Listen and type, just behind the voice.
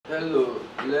Hello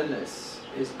learners,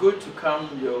 it's good to come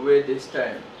your way this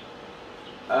time.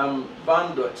 I'm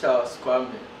Bando Charles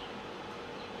Kwame,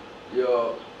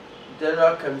 your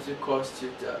General Chemistry course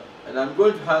tutor, and I'm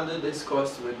going to handle this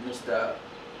course with Mr.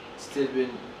 Stephen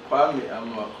Kwame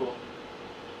and Monico.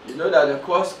 You know that the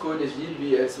course code is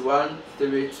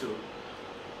EBS132,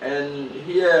 and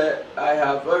here I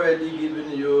have already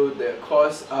given you the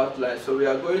course outline, so we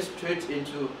are going straight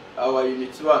into our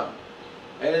Unit 1.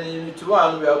 And in Unit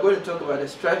 1, we are going to talk about the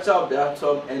structure of the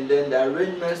atom and then the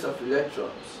arrangements of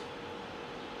electrons.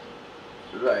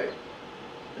 Right.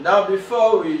 Now,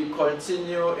 before we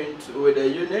continue with the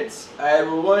units, I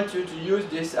will want you to use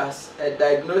this as a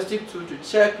diagnostic tool to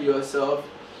check yourself.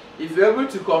 If you're able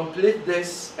to complete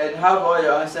this and have all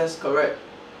your answers correct,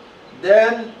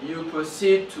 then you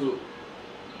proceed to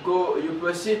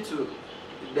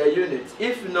the unit.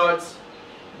 If not,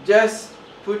 just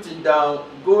put it down,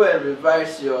 go and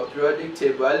revise your periodic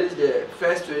table, at least the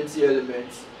first 20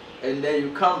 elements, and then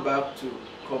you come back to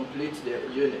complete the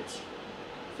unit.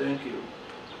 Thank you.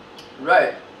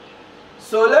 Right.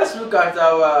 So let's look at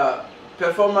our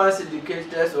performance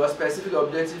indicators or specific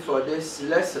objective for this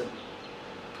lesson.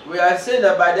 We are saying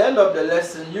that by the end of the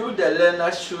lesson, you, the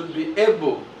learner, should be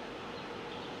able,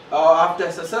 or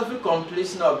after successful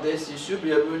completion of this, you should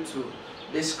be able to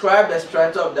describe the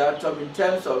structure of the atom in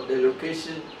terms of the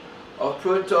location of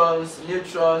protons,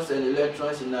 neutrons, and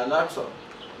electrons in an atom.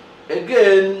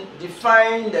 Again,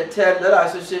 define the terms that are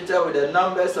associated with the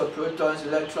numbers of protons,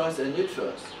 electrons, and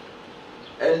neutrons.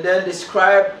 And then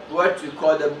describe what we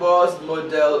call the Bohr's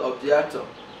model of the atom.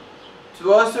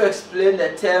 To also explain the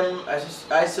term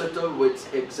isotope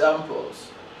with examples.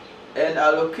 And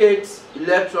allocate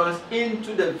electrons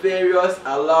into the various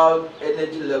allowed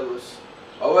energy levels,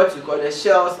 or what we call the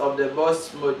shells of the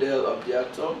Bohr's model of the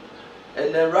atom,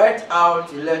 and then write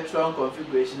out electron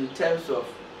configuration in terms of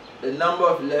the number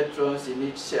of electrons in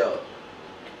each shell.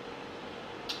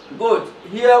 Good.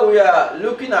 Here we are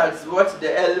looking at what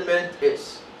the element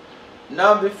is.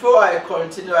 Now, before I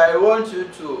continue, I want you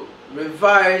to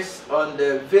revise on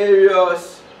the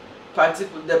various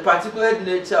the particulate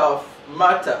nature of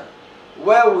matter,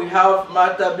 where we have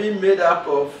matter being made up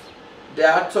of the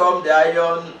atom, the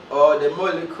ion, or the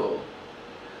molecule.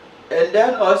 And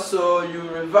then also you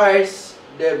revise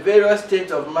the various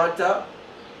states of matter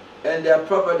and their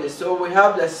properties. So we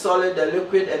have the solid, the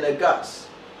liquid, and the gas,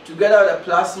 together with the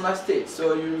plasma state.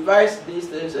 So you revise these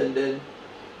things and then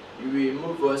we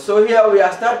move on. So here we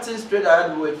are starting straight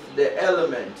ahead with the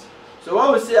element. So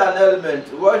when we say an element,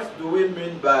 what do we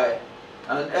mean by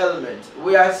an element?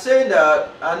 We are saying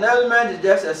that an element is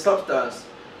just a substance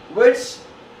which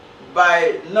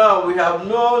by now we have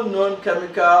no known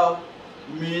chemical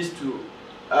means to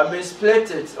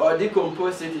split it or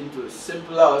decompose it into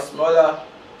simpler or smaller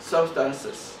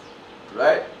substances,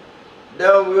 right?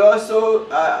 Then we also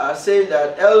are saying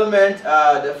that elements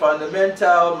are the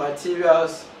fundamental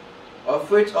materials of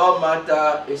which all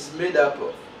matter is made up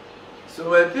of. So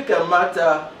when we pick a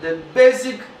matter, the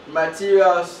basic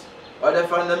materials or the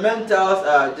fundamentals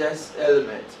are just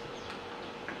elements.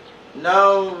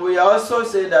 Now we also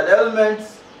say that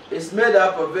elements is made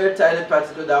up of very tiny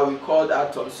particles that we call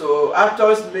atoms. So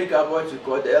atoms make up what we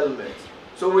call the element.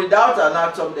 So without an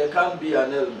atom, there can't be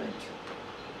an element.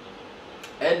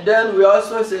 And then we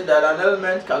also say that an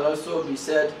element can also be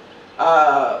said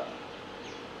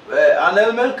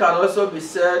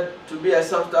to be a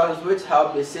substance which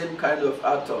have the same kind of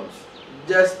atoms,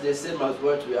 just the same as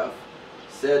what we have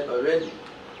said already.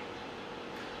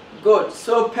 Good.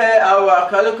 So per our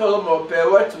curriculum or per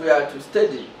what we are to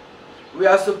study, we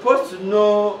are supposed to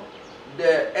know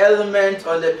the element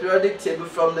on the periodic table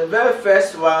from the very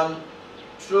first one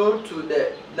through to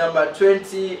the number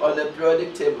 20 on the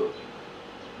periodic table.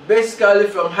 Basically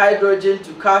from hydrogen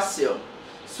to calcium.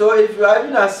 So if you are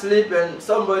even asleep and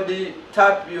somebody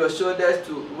tap your shoulders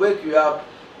to wake you up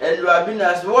and you are being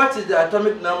asked what is the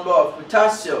atomic number of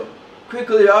potassium,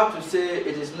 quickly you have to say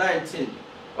it is 19.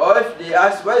 Or if they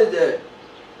ask what is the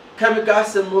chemical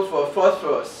symbol for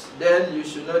phosphorus, then you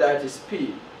should know that it is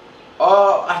P.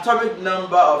 Or atomic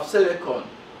number of silicon,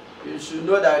 you should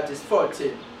know that it is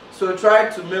 14. So try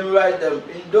to memorize them.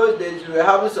 In those days you were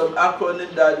having some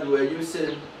acronym that we were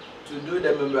using to do the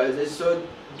memorization. So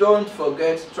don't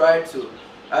forget, try to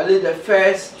at least the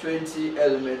first 20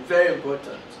 elements, very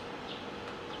important.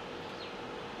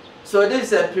 So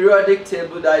this is a periodic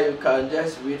table that you can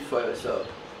just read for yourself.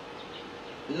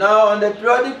 Now on the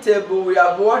periodic table we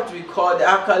have what we call the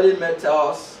alkali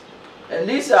metals, and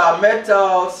these are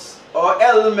metals or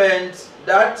elements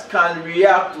that can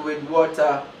react with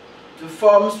water to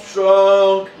form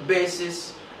strong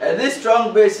bases And these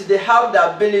strong bases, they have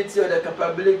the ability or the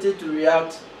capability to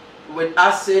react with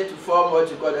acid to form what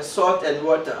you call a salt and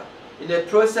water in a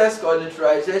process called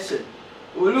neutralization.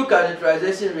 We'll look at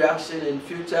neutralization reaction in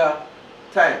future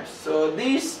times. So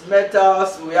these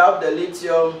metals, we have the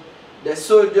lithium, the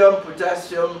sodium,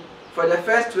 potassium for the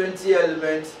first 20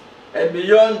 elements, and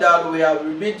beyond that we have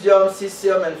rubidium,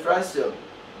 cesium and francium.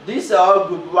 These are all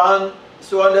group 1.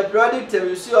 So on the periodic table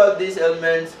you see all these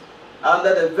elements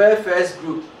under the very first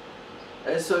group.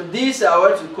 And so these are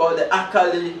what we call the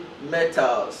alkali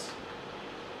metals.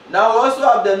 Now we also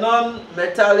have the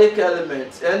non-metallic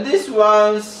elements, and these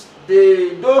ones,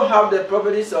 they don't have the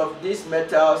properties of these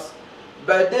metals,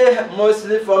 but they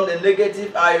mostly form the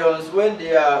negative ions when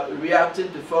they are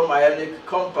reacting to form ionic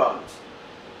compounds.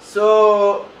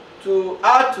 So to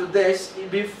add to this,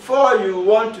 before you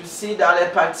want to see that a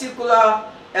particular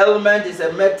element is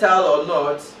a metal or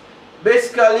not,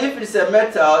 basically if it's a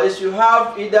metal, it should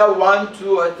have either 1,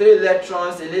 2 or 3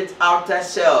 electrons in its outer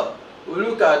shell. We'll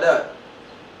look at that.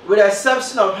 With the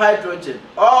exception of hydrogen,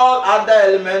 all other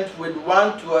elements with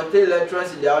 1, 2 or 3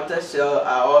 electrons in the outer shell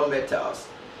are all metals.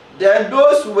 Then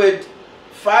those with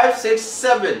 5, 6,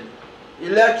 7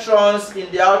 electrons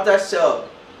in the outer shell,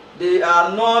 they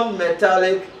are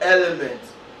non-metallic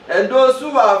elements. And those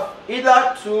who have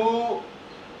either 2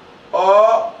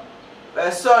 or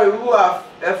who have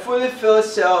a fully filled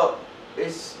shell,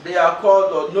 they are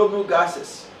called noble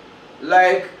gases.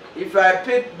 Like if I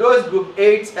pick those group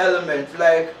 8 elements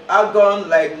like argon,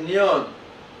 like neon,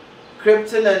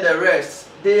 krypton and the rest,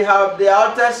 they have the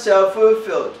outer shell fully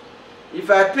filled. If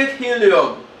I pick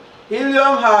helium,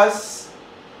 helium has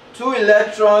 2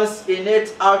 electrons in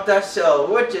its outer shell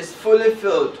which is fully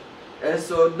filled, and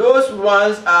so those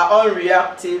ones are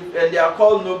unreactive and they are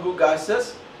called noble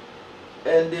gases,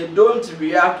 and they don't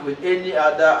react with any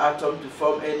other atom to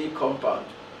form any compound.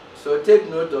 So take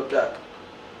note of that.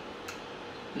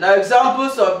 Now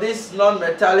examples of these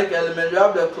non-metallic elements, we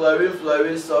have the chlorine,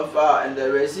 fluorine, sulfur and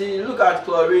the rest. You look at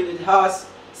chlorine, it has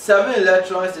 7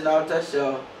 electrons in outer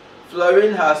shell.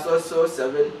 Fluorine has also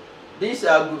 7. These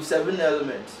are group 7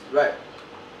 elements, right?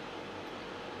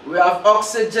 We have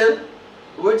oxygen,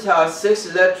 which has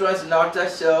 6 electrons in outer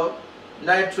shell,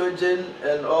 nitrogen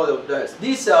and all of that.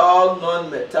 These are all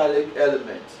non-metallic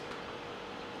elements.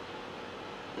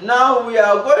 Now we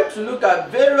are going to look at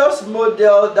various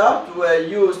models that were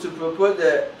used to propose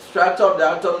the structure of the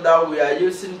atom that we are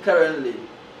using currently.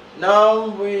 Now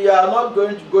we are not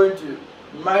going to go into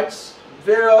much.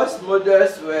 Various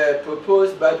models were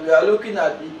proposed, but we are looking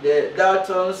at the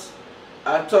Dalton's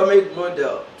atomic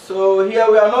model. So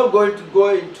here we are not going to go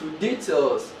into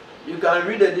details. You can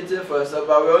read the details for yourself,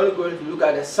 but we're only going to look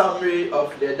at the summary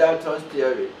of the Dalton's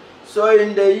theory. So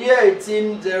in the year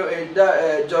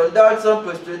 1808, John Dalton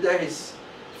postulated his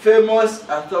famous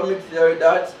atomic theory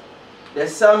that the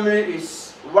summary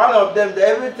is one of them, that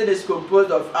everything is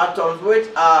composed of atoms which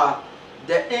are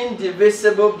the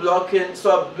indivisible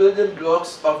building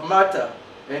blocks of matter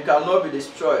and cannot be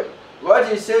destroyed.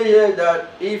 What he's saying here is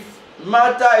that if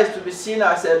matter is to be seen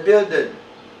as a building,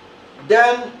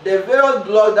 then the various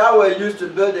blocks that were used to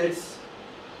build it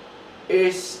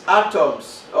is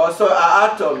atoms, also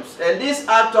are atoms, and these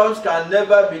atoms can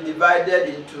never be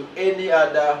divided into any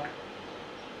other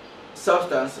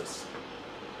substances.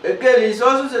 Again, he's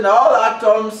also saying that all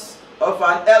atoms of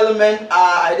an element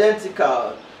are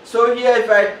identical. So here if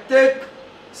I take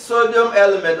sodium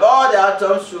element, all the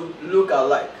atoms should look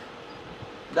alike.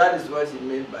 That is what he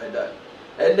means by that.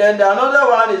 And then the another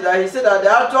one is that he said that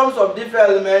the atoms of different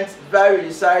elements vary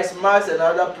in size, mass and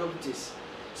other properties.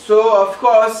 So of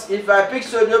course, if I pick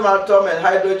sodium atom and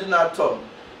hydrogen atom,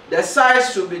 the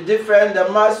size should be different,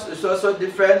 the mass is also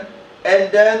different,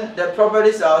 and then the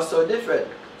properties are also different.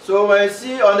 So when you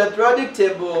see on the periodic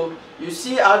table, you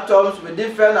see atoms with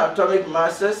different atomic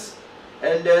masses,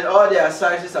 and then all their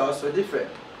sizes are also different.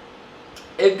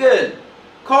 Again,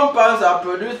 compounds are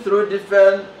produced through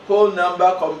different whole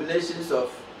number combinations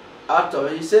of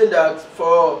atoms. He said that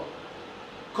for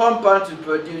compound to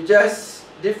produce, just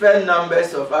different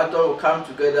numbers of atoms will come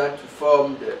together to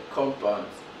form the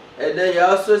compounds. And then he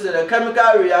also said a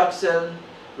chemical reaction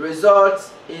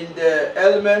results in the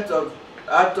element of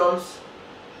atoms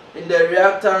in the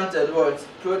reactant and what?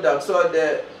 Product. So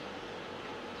the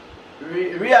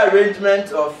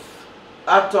rearrangement of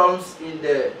atoms in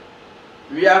the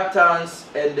reactants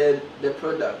and then the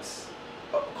products,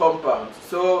 compounds.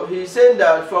 So he's saying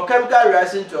that for chemical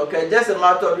reaction to occur, just a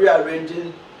matter of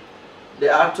rearranging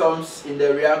the atoms in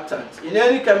the reactant. In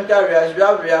any chemical reaction, we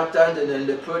have reactant and then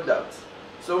the product.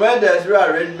 So when there's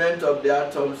rearrangement of the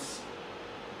atoms,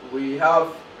 we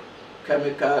have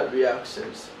chemical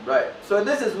reactions. Right. So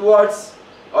this is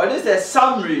this is a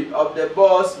summary of the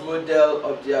Bohr's model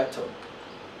of the atom.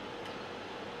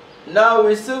 Now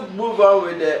we still move on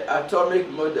with the atomic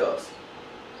models.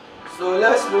 So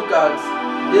let's look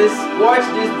at this, watch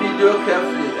this video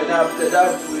carefully, and after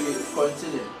that we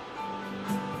continue.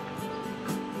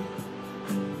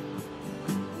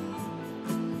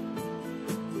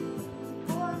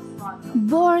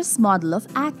 Bohr's model of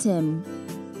atom.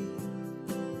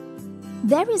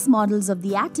 Various models of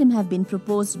the atom have been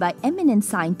proposed by eminent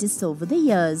scientists over the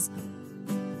years.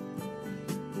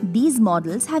 These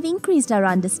models have increased our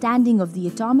understanding of the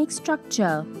atomic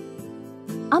structure.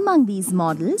 Among these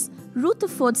models,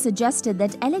 Rutherford suggested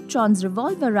that electrons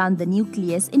revolve around the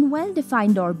nucleus in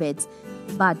well-defined orbits,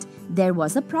 but there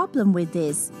was a problem with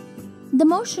this. The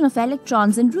motion of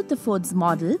electrons in Rutherford's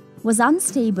model was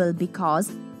unstable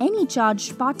because any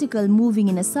charged particle moving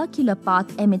in a circular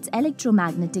path emits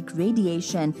electromagnetic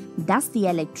radiation. Thus, the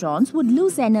electrons would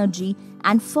lose energy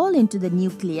and fall into the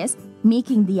nucleus,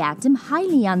 making the atom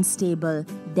highly unstable.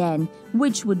 Then,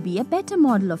 which would be a better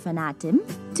model of an atom?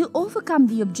 To overcome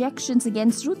the objections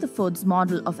against Rutherford's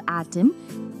model of atom,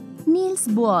 Niels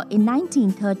Bohr in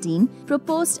 1913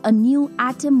 proposed a new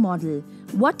atom model.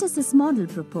 What does this model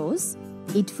propose?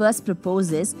 It first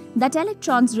proposes that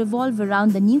electrons revolve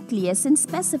around the nucleus in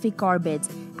specific orbits,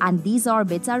 and these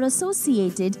orbits are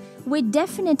associated with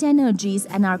definite energies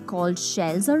and are called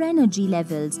shells or energy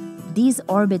levels. These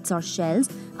orbits or shells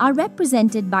are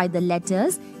represented by the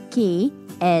letters K,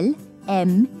 L,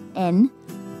 M, N.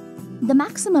 The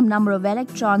maximum number of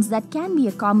electrons that can be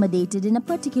accommodated in a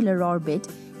particular orbit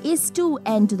is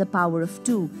 2n to the power of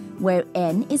 2, where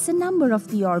n is the number of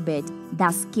the orbit.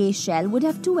 Thus, K shell would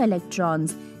have 2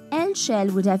 electrons, L shell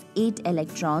would have 8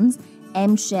 electrons,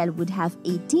 M shell would have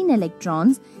 18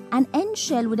 electrons, and N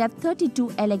shell would have 32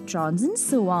 electrons, and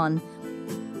so on.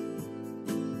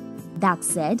 That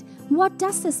said, what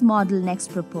does this model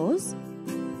next propose?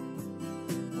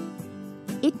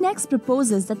 It next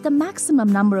proposes that the maximum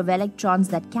number of electrons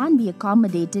that can be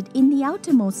accommodated in the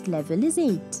outermost level is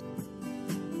 8.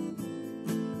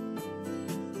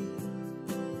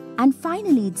 And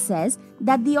finally, it says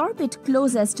that the orbit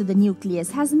closest to the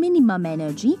nucleus has minimum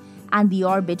energy and the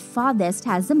orbit farthest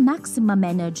has the maximum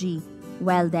energy.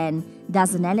 Well then,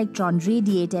 does an electron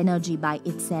radiate energy by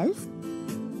itself?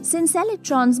 Since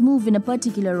electrons move in a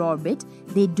particular orbit,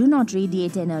 they do not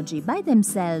radiate energy by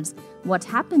themselves. What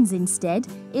happens instead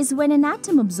is when an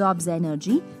atom absorbs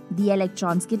energy, the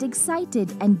electrons get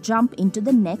excited and jump into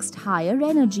the next higher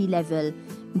energy level.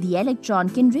 The electron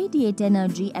can radiate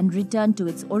energy and return to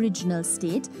its original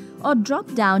state or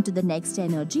drop down to the next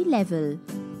energy level.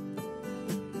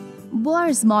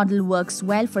 Bohr's model works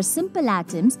well for simple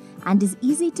atoms and is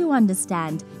easy to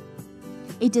understand.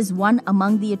 It is one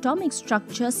among the atomic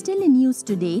structures still in use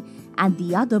today, and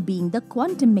the other being the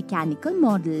quantum mechanical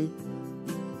model.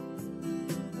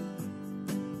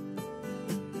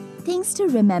 Things to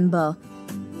remember.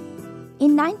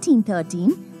 In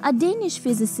 1913, a Danish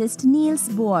physicist, Niels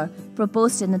Bohr,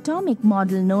 proposed an atomic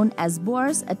model known as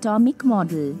Bohr's atomic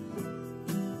model.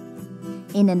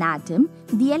 In an atom,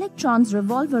 the electrons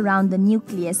revolve around the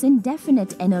nucleus in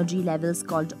definite energy levels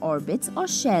called orbits or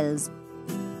shells.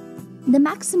 The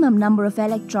maximum number of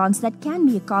electrons that can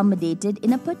be accommodated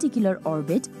in a particular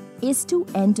orbit is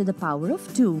 2n to the power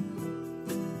of 2.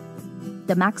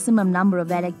 The maximum number of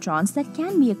electrons that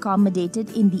can be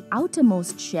accommodated in the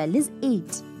outermost shell is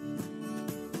 8.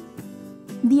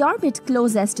 The orbit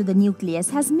closest to the nucleus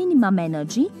has minimum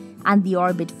energy and the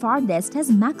orbit farthest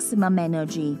has maximum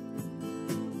energy.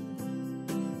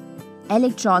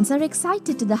 Electrons are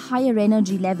excited to the higher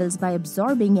energy levels by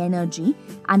absorbing energy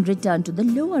and return to the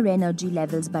lower energy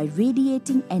levels by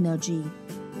radiating energy.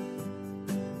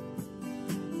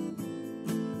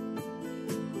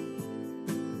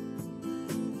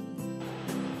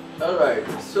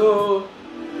 Alright, so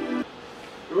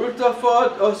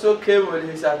Rutherford also came with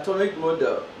his atomic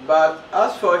model, but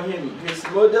as for him, his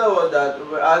model was that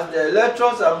as the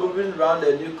electrons are moving around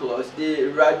the nucleus, they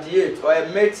radiate or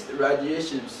emit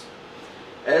radiations.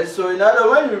 And so in other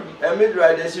words, when you emit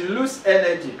radiation, you lose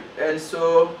energy, and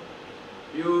so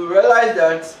you realize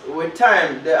that with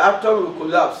time the atom will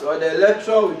collapse or the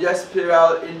electron will just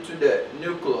spiral into the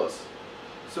nucleus.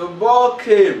 So Bohr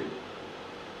came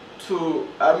to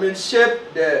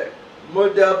shape the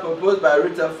model proposed by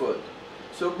Rutherford.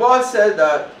 So Bohr said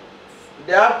that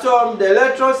the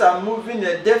electrons are moving in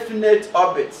a definite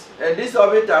orbit, and these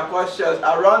orbits are called shells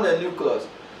around the nucleus.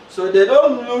 So they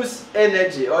don't lose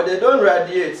energy or they don't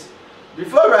radiate.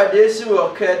 Before radiation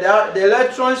will occur, the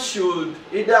electrons should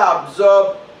either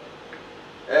absorb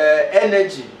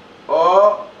energy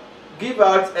or give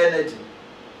out energy.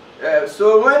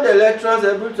 So when the electrons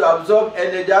are able to absorb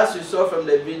energy, as you saw from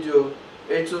the video,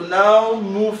 it will now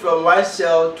move from one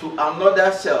shell to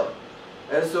another shell.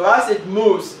 And so as it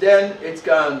moves, then it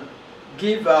can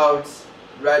give out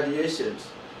radiations.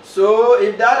 So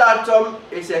if that atom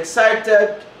is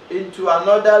excited into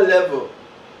another level,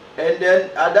 and then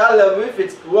at that level, if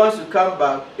it wants to come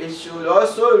back, it should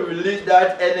also release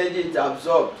that energy it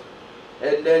absorbed,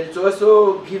 and then it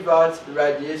also give out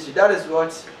radiation. That is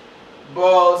what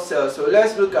Bohr says. So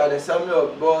let's look at the summary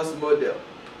of Bohr's model.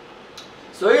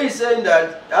 So he is saying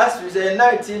that, as we say in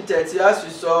 1930, as we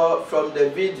saw from the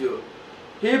video,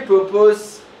 he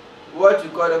proposed what we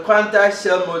call the quantized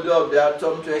shell model of the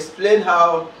atom to explain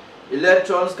how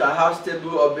electrons can have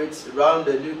stable orbits around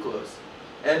the nucleus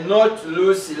and not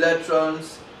lose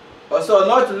electrons, also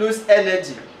not lose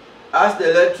energy as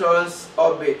the electrons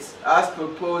orbit, as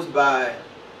proposed by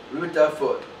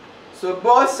Rutherford. So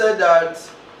Bohr said that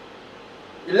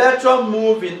electrons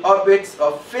move in orbits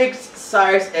of fixed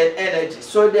size and energy.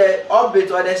 So the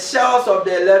orbit or the shells of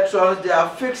the electrons, they are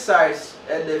fixed size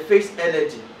and the fixed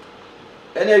energy.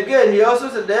 And again, he also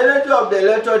said the energy of the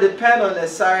electron depends on the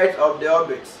size of the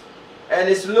orbit, and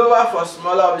it's lower for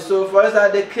smaller orbits. So for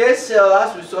instance, the K shell,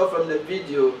 as we saw from the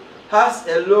video, has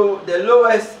the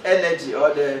lowest energy,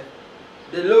 or the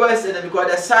lowest energy,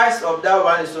 because the size of that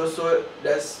one is also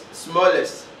the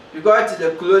smallest. Because it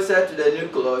is the closer to the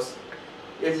nucleus,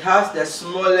 it has the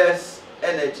smallest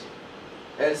energy.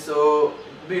 And so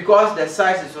because the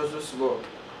size is also small,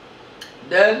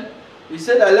 then he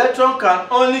said the electron can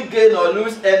only gain or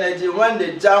lose energy when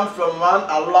they jump from one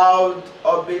allowed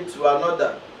orbit to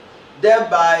another,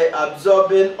 thereby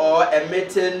absorbing or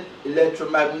emitting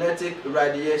electromagnetic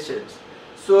radiations.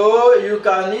 So you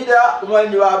can either,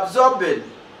 when you are absorbing,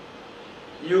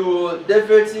 you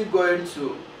definitely going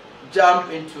to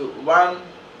jump into one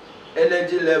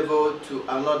energy level to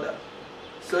another.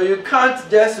 So you can't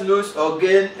just lose or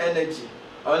gain energy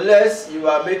unless you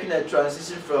are making a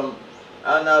transition from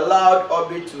an allowed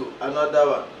orbit to another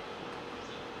one.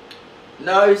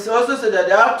 Now it's also said that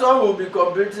the atom will be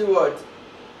completely what?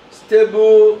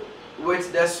 Stable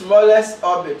with the smallest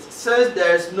orbit, since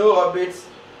there is no orbit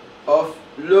of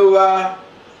lower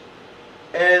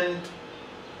energy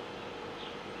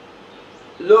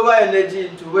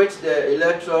into which the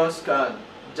electrons can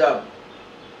jump.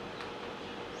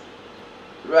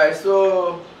 Right,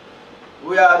 so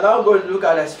we are now going to look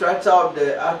at the structure of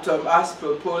the atom as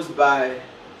proposed by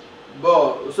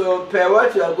Bohr. So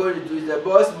what we are going to do is the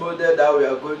Bohr's model that we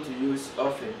are going to use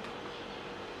often.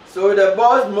 So the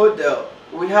Bohr's model,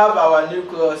 we have our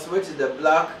nucleus, which is the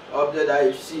black object that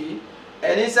you see,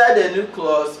 and inside the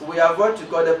nucleus we have what we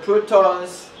call the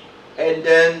protons and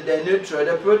then the neutrons.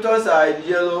 The protons are in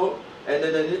yellow and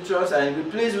then the neutrons are in green.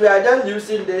 Please, we are just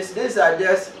using this. These are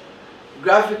just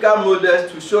graphical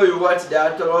models to show you what the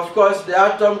atom. Of course, the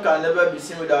atom can never be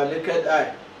seen with our naked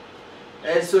eye,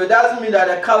 and so it doesn't mean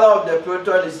that the color of the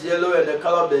proton is yellow and the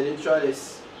color of the neutron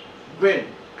is green.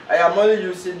 I am only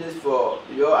using this for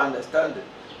your understanding.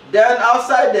 Then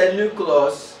outside the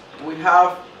nucleus we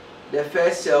have the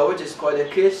first shell, which is called the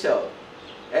K shell,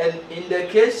 and in the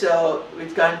K shell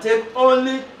it can take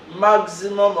only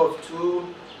maximum of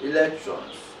 2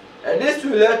 electrons. And these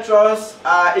 2 electrons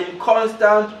are in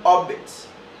constant orbit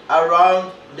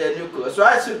around the nucleus. So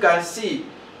as you can see,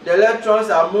 the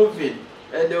electrons are moving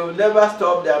and they will never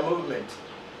stop their movement.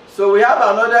 So we have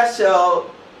another shell,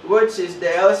 which is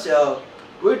the L shell,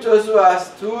 which also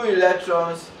has 2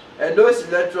 electrons, and those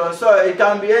electrons, so it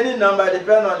can be any number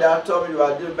depending on the atom you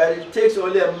are doing, but it takes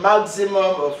only a maximum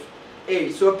of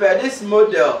 8. So per this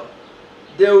model,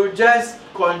 they will just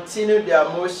continue their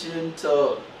motion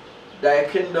till the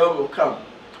kingdom will come.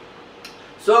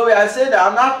 So we are saying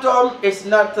that an atom is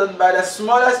nothing but the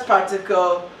smallest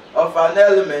particle of an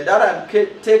element that can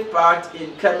take part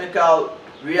in chemical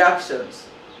reactions.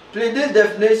 Please, this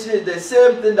definition is the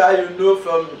same thing that you know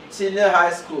from senior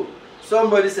high school.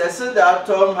 Somebody says since the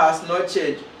atom has not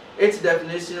changed, its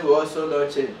definition will also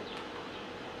not change.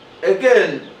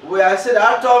 Again, we are saying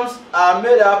atoms are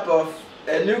made up of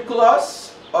a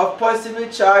nucleus of positively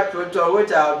charged protons,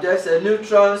 which are just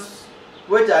neutrons,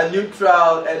 which are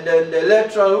neutral, and then the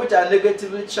electrons, which are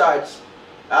negatively charged,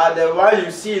 are the one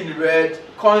you see in red,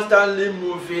 constantly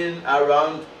moving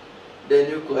around the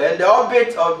nucleus. And the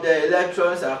orbit of the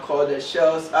electrons are called the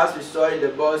shells, as we saw in the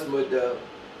Bohr's model.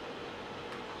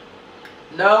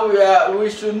 Now we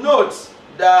should note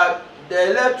that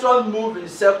the electrons move in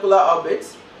circular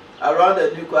orbits around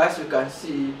the nucleus, as you can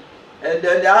see, and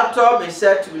then the atom is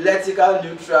set to electrical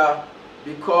neutral,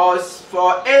 because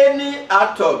for any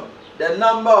atom the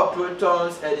number of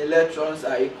protons and electrons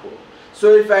are equal.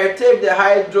 So if I take the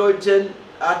hydrogen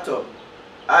atom,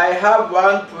 I have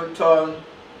 1 proton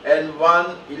and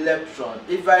 1 electron.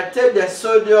 If I take the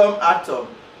sodium atom,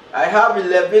 I have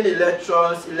 11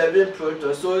 electrons, 11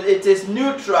 protons. So it is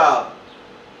neutral.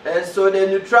 And so the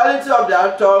neutrality of the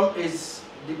atom is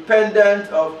dependent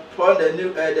upon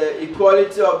the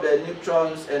equality of the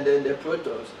neutrons and then the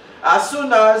protons. As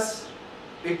soon as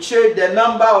it changes, the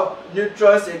number of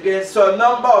neutrons against, so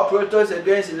number of protons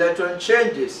against electron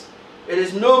changes. It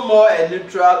is no more a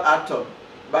neutral atom,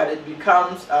 but it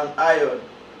becomes an ion.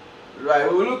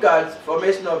 Right, we'll look at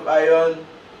formation of ion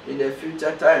in the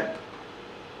future time.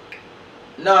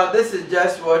 Now this is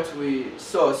just what we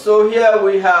saw. So here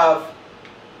we have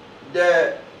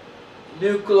the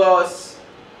nucleus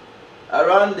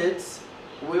around it.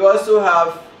 We also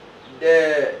have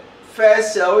the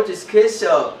first shell, which is K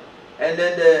shell, and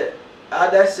then the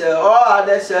other shell, all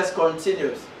other shells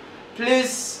continues.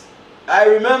 Please, I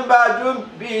remember during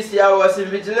BEC I was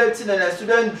invigilating and a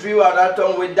student drew an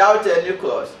atom without a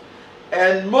nucleus.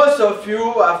 And most of you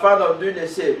are fond of doing the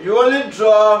same. You only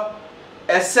draw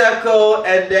a circle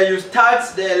and then you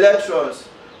start the electrons.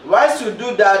 Once you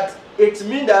do that, it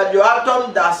means that your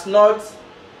atom does not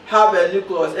have a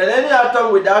nucleus. And any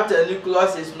atom without a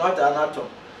nucleus is not an atom.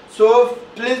 So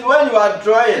please, when you are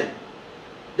drawing,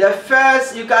 the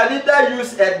first, you can either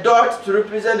use a dot to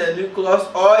represent a nucleus,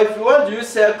 or if you want to use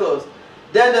circles,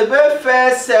 then the very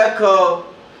first circle,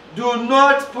 do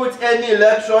not put any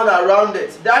electron around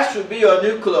it. That should be your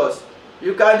nucleus.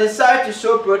 You can decide to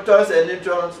show protons and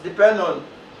neutrons depending on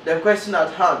the question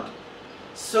at hand.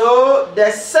 So the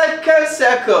second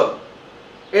circle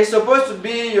is supposed to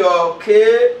be your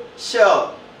K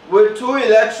shell with 2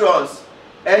 electrons,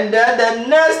 and then the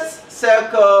next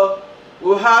circle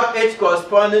will have its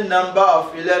corresponding number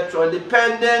of electrons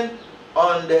depending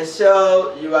on the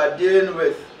shell you are dealing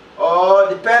with, or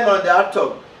depend on the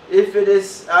atom. If it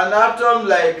is an atom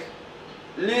like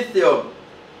lithium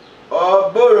or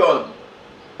boron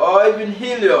or even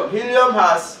helium, helium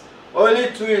has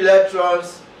only 2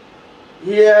 electrons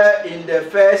here in the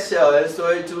first shell, and so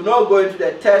it will not go into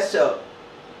the third shell.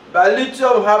 But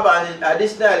lithium will have an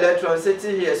additional electron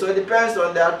sitting here, so it depends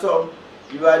on the atom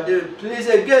you are doing. Please,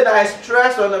 again, I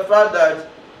stress on the fact that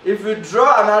if you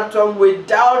draw an atom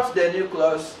without the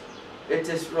nucleus, it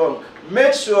is wrong.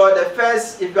 Make sure the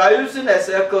first, if you are using a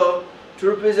circle to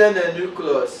represent the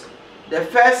nucleus, the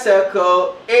first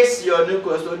circle is your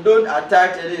nucleus, so don't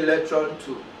attach any electron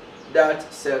to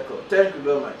that circle. Thank you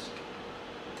very much.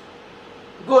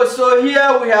 Good, so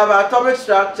here we have atomic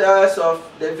structures of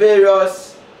the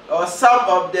various, or some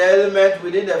of the elements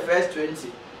within the first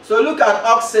 20. So look at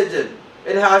oxygen.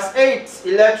 It has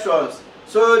 8 electrons.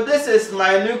 So this is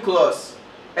my nucleus.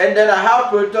 And then I have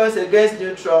protons against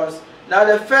neutrons. Now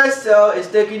the first cell is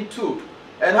taking 2.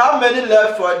 And how many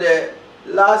left for the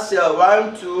last cell?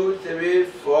 1, 2, 3,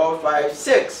 4, 5,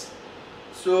 6.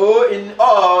 So in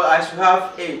all, I should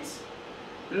have 8.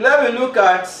 Let me look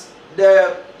at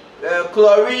the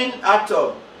chlorine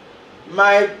atom.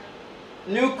 My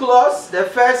nucleus, the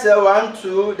first cell 1,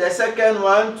 2, the second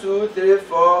 1, 2, 3,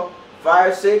 4,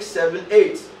 5, 6, 7,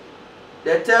 8.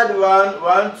 The third one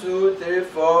 1, 2, 3,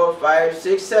 4, 5,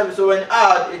 6, 7. So when you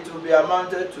add, it will be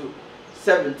amounted to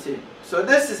 17. So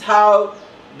this is how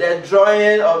the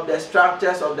drawing of the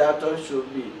structures of the atom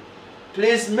should be.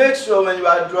 Please make sure when you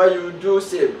are drawing, you do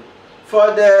same.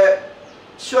 For the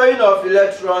showing of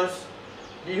electrons,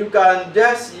 you can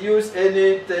just use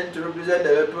anything to represent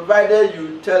the electron, provided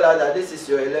you tell us that this is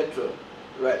your electron.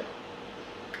 Right.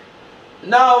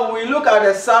 Now we look at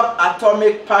the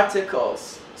subatomic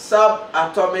particles.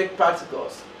 Subatomic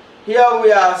particles. Here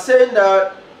we are saying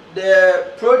that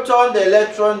the proton, the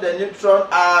electron, the neutron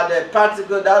are the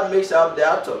particle that makes up the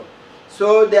atom.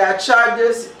 So there are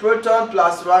charges, proton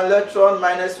plus 1, electron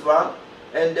minus 1,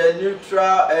 and the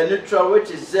neutral which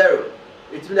is 0.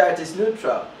 It means that it is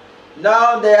neutral.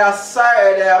 Now there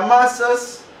are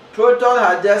masses. Proton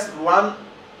has just 1,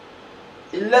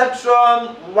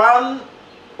 electron 1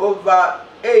 over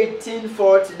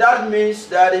 1840. That means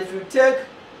that if you take,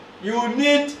 you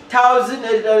need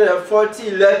 1840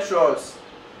 electrons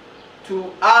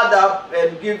to add up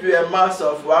and give you a mass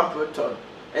of 1 proton.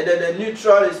 And then the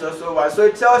neutron is also 1. So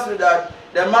it tells me that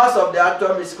the mass of the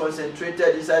atom is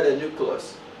concentrated inside the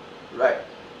nucleus. Right.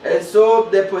 And so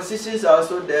the positions are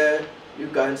also there, you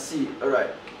can see. Alright.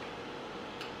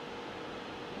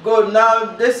 Good. Now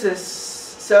this is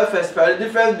self-explanatory. The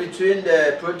difference between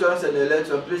the protons and the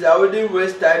electrons. Please, I wouldn't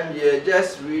waste time here.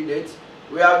 Just read it.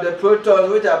 We have the protons,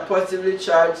 which are positively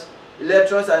charged.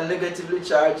 Electrons are negatively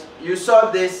charged. You saw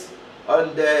this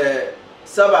on the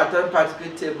subatomic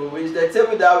particle table, which is the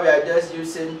table that we are just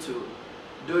using to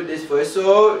do this for.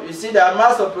 So you see that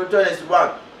mass of proton is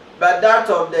 1, but that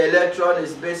of the electron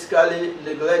is basically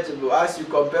negligible as you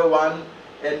compare 1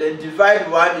 and then divide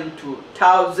 1 into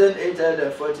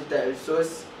 1840 times. So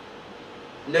it's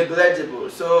negligible.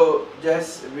 So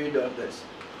just read on this.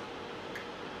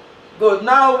 Good.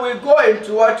 Now we go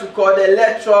into what we call the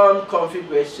electron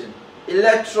configuration.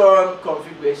 Electron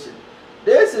configuration.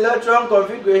 This electron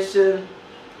configuration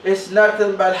is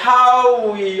nothing but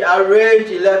how we arrange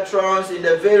electrons in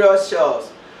the various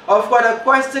shells. Of course, the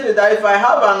question is that if I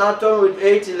have an atom with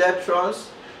 8 electrons,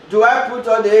 do I put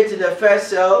all the 8 in the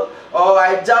first shell, or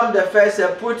I jump the first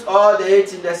shell, put all the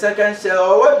 8 in the second shell,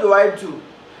 or what do I do?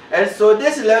 And so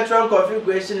this electron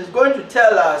configuration is going to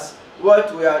tell us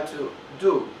what we are to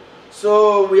do.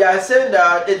 So we are saying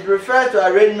that it refers to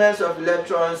arrangements of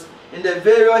electrons in the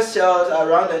various shells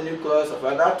around the nucleus of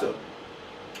an atom.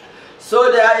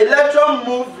 So the electron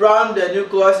move around the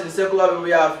nucleus in circular.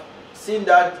 We have seen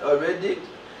that already.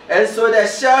 And so the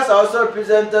shells are also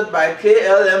represented by K,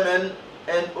 L, M,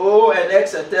 N, O, and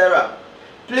etc.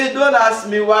 Please don't ask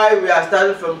me why we are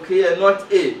starting from K and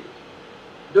not A.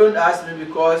 Don't ask me,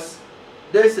 because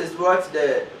this is what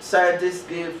the scientists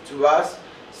gave to us.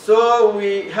 So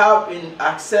we have in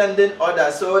ascending order.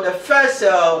 So the first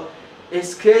shell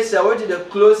is K shell, which is the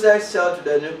closest shell to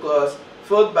the nucleus,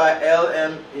 followed by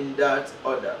LM in that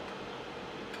order.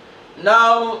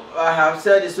 Now I have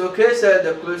said it's K shell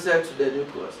the closest to the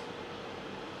nucleus.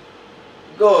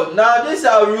 Good. Now these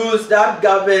are rules that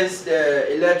governs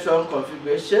the electron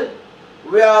configuration.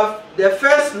 We have the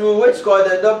first rule, which is called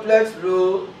the duplex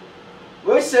rule,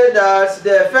 which says that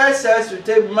the first shell should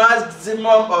take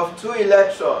maximum of 2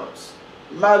 electrons.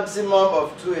 Maximum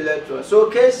of 2 electrons. So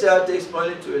K shell takes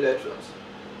only 2 electrons.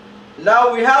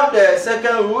 Now we have the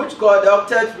second rule, which is called the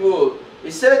octet rule.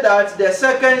 It says that the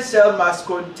second shell must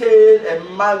contain a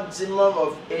maximum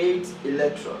of 8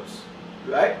 electrons.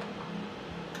 Right?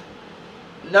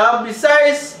 Now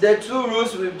besides the 2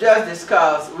 rules we've just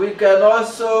discussed, we can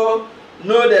also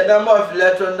know the number of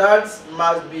electrons that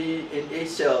must be in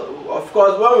each shell. Of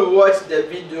course, when we watched the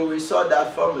video, we saw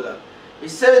that formula. It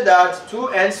says that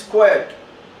 2n squared,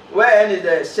 where n is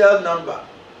the shell number.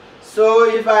 So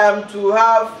if I am to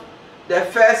have the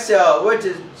first shell, which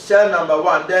is shell number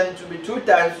 1, then it will be 2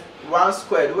 times 1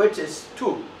 squared, which is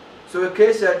 2. So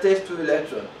K shell takes 2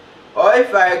 electrons. Or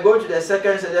if I go to the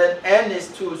second shell, then n is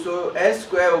 2, so n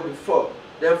squared will be 4.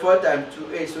 Then 4 times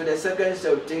 2, 8. So the second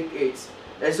shell will take 8.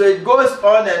 And so it goes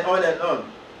on and on and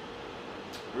on.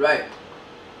 Right.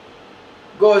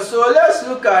 Good. So let's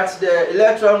look at the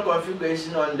electron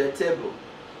configuration on the table.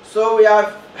 So we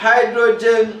have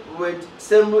hydrogen with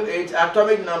symbol H,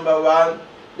 atomic number 1.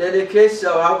 Then the K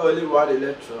shell have only 1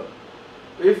 electron.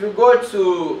 If you go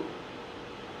to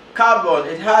carbon,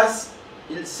 it has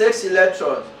 6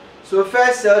 electrons. So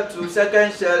first shell to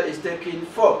second shell is taking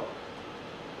 4.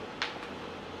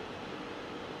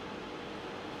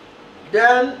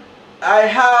 Then I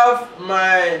have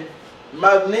my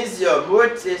magnesium,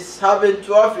 which is having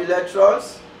 12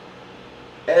 electrons,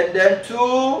 and then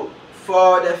 2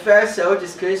 for the first shell, which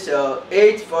is K shell,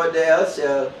 8 for the L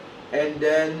shell, and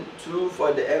then 2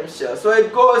 for the M shell. So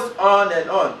it goes on and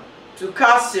on. To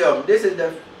calcium, this is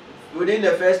the within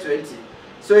the first 20.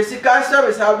 So you see calcium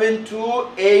is having 2,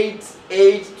 8,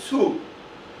 8, 2.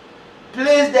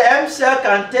 Please, the M shell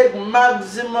can take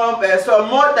maximum, so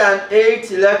more than 8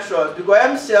 electrons, because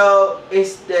M shell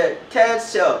is the third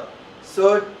shell.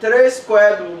 So 3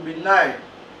 squared will be 9,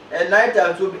 and 9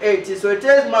 times 2 will be 18. So it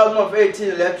takes maximum of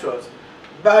 18 electrons.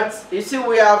 But you see,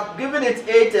 we have given it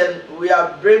 8 and we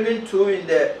are bringing 2 in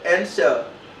the N shell.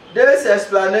 This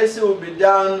explanation will be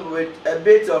done with a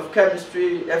bit of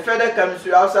chemistry, a further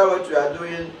chemistry outside what we are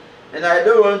doing. And I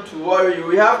don't want to worry you.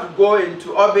 We have to go into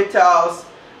orbitals,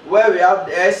 where we have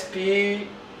the sp,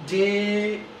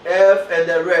 d, f, and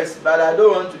the rest, but I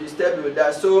don't want to disturb you with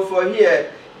that. So for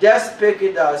here, just pick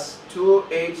it as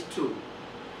 2H2.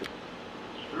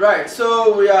 Right,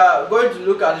 so we are going to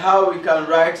look at how we can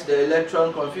write the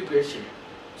electron configuration.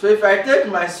 So if I take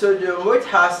my sodium, which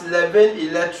has 11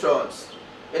 electrons,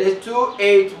 it is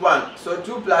 281. So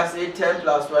 2 plus 8, 10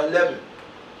 plus 1, 11.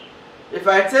 If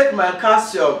I take my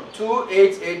calcium,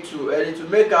 2882, and it will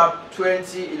make up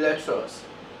 20 electrons.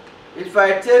 If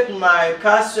I take my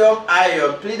calcium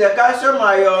ion, please, the calcium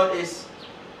ion is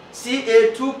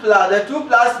Ca2+. The 2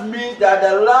 plus means that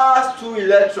the last 2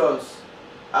 electrons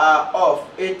are off.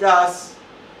 It has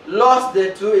lost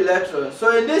the 2 electrons.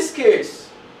 So in this case,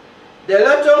 the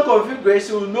electron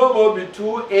configuration will no more be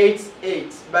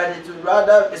 288, but it will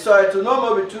rather, sorry, it will no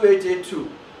more be 2882,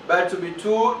 but it will be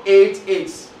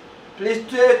 288. please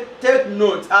take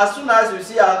note. As soon as you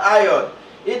see an ion,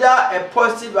 either a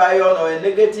positive ion or a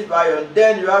negative ion,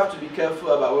 then you have to be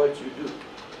careful about what you do.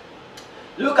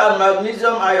 Look at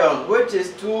magnesium ion, which is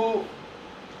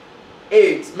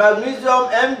 2,8.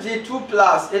 Magnesium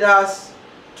Mg2+, it has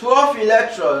 12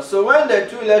 electrons. So when the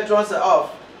 2 electrons are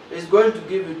off, it's going to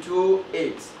give you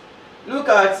 2,8. Look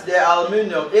at the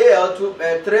aluminium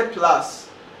Al3+.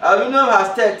 Aluminum has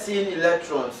 13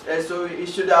 electrons, and so it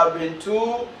should have been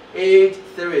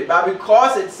 2,8,3. But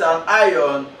because it's an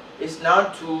ion, it's now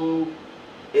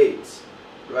 2,8.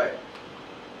 Right.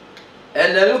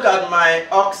 And then look at my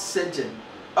oxygen.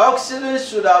 Oxygen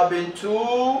should have been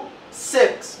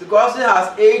 2,6 because it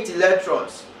has 8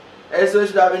 electrons. And so it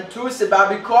should have been 2,6. But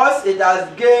because it has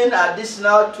gained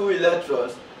additional 2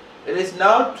 electrons, it is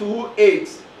now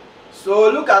 2,8.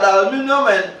 So look at aluminum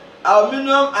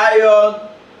ion,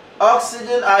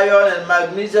 oxygen ion, and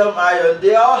magnesium ion.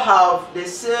 They all have the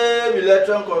same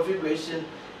electron configuration,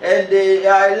 and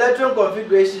their electron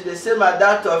configuration is the same as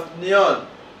that of neon.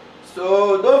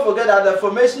 So don't forget that the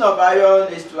formation of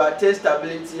ion is to attain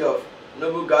stability of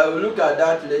noble gas. We'll look at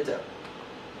that later.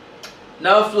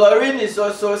 Now fluorine is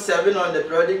also 7 on the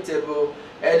periodic table,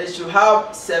 and it should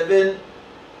have 7.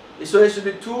 So it should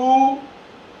be 2,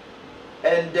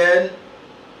 and then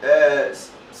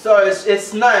sorry,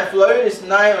 it's 9. Fluorine is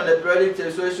 9 on the periodic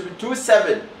table, so it should be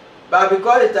 2,7. But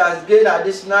because it has gained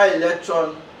additional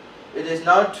electron, it is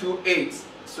now 2,8.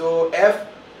 So F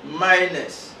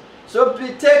minus. So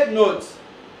please take note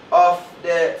of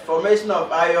the formation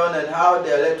of ion and how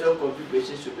the electron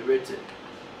configuration should be written.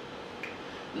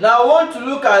 Now I want to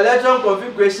look at electron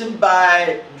configuration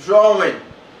by drawing.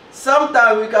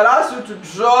 Sometimes we can ask you to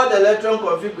draw the electron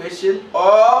configuration,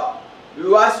 or we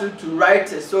will ask you to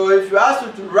write it. So if you ask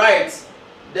you to write,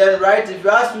 then write. If you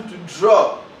ask you to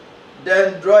draw,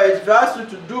 then draw it. If you ask you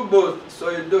to do both,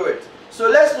 so you do it. So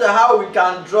let's see how we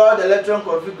can draw the electron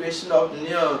configuration of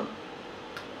neon.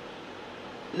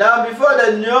 Now before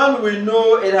the neon, we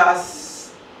know it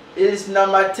is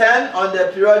number 10 on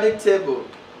the periodic table.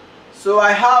 So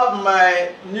I have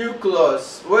my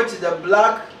nucleus, which is the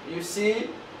black you see,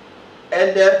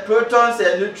 and the protons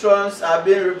and neutrons are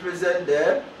being represented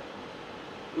there.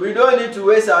 We don't need to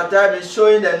waste our time in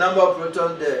showing the number of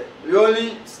protons there. We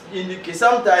only indicate.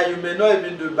 Sometimes you may not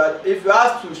even do it, but if you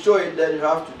ask to show it, then you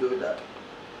have to do that.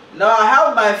 Now I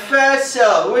have my first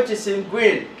shell, which is in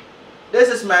green. This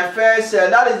is my first shell.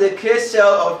 That is the K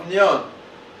shell of neon.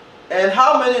 And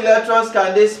how many electrons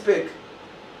can this pick?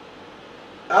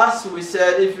 As we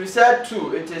said, if you said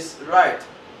 2, it is right.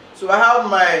 So I have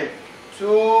my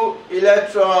 2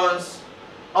 electrons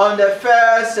on the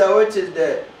first shell, which is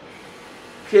the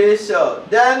K shell.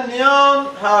 Then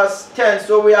neon has 10,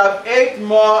 so we have 8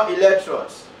 more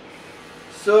electrons.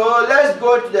 So let's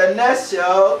go to the next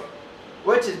shell,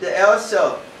 which is the L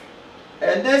shell.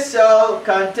 And this cell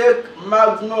can take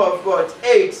maximum of what?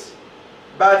 8.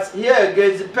 But here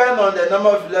again, it depends on the number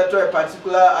of electrons a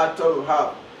particular atom will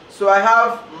have. So I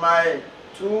have my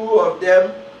 2 of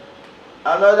them,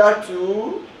 another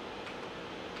 2,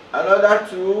 another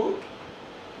 2,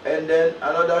 and then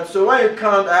another. So when you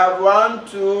count, I have 1,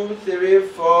 2, 3,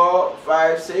 4,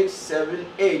 5, 6, 7,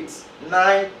 8,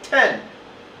 9, 10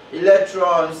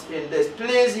 electrons in this.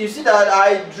 Please, you see that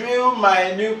I drew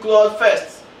my nucleus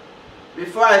first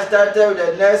before I started with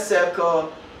the next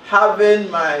circle having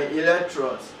my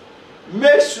electrons.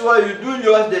 Make sure you do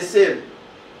yours the same.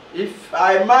 If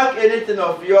I mark anything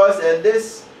of yours and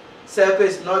this circle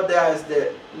is not there as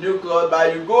the nucleus,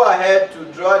 but you go ahead to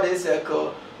draw this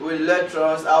circle with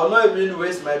electrons, I will not even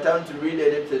waste my time to read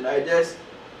anything. I just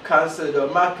cancel it or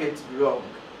mark it wrong.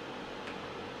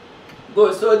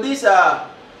 Good. So these are,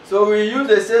 so we use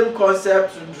the same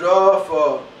concept to draw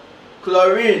for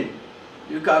chlorine.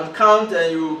 You can count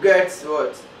and you get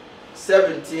what?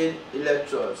 17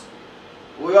 electrons.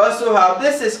 We also have,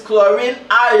 this is chlorine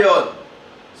ion.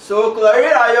 So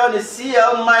chlorine ion is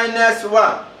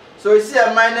Cl-1. So you see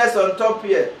a minus on top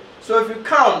here. So if you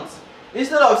count,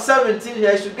 instead of 17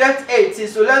 here, you should get 18.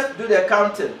 So let's do the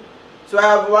counting. So I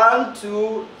have 1,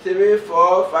 2, 3,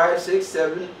 4, 5, 6,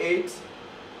 7, 8,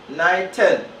 9,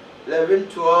 10, 11,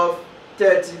 12,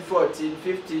 13, 14,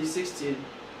 15, 16,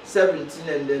 17,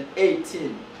 and then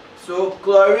 18. So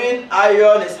chlorine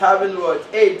ion is having what?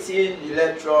 18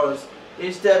 electrons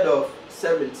instead of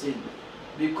 17,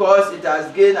 because it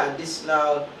has gained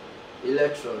additional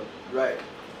electron. Right.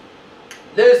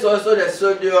 There is also the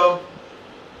sodium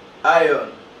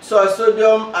ion. So a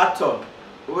sodium atom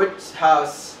which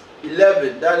has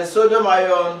 11. That is sodium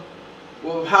ion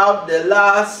will have the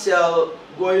last shell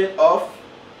going off.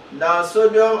 Now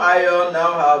sodium ion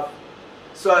now have,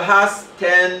 so it has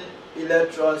 10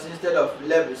 electrons instead of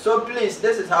 11. So please,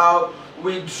 this is how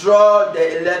we draw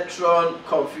the electron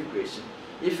configuration.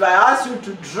 If I ask you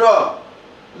to draw,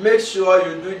 make sure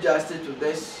you do justice to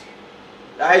this.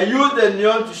 I use the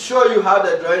neon to show you how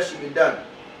the drawing should be done.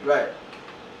 Right.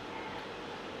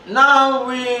 Now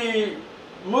we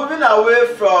moving away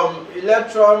from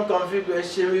electron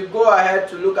configuration, we go ahead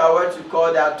to look at what we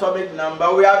call the atomic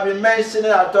number. We have been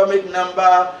mentioning atomic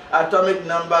number, all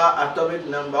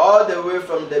the way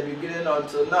from the beginning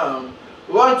until now.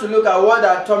 We want to look at what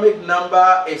the atomic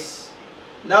number is.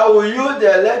 Now we use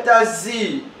the letter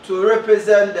Z to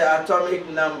represent the atomic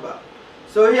number.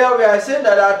 So here we are saying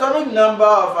that the atomic number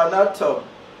of an atom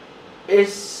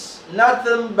is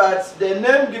nothing but the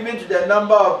name given to the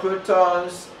number of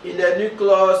protons in the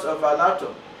nucleus of an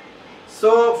atom.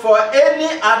 So for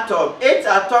any atom, its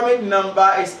atomic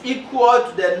number is equal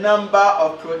to the number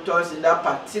of protons in that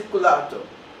particular atom.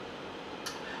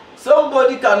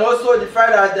 Somebody can also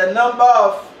define as the number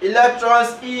of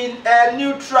electrons in a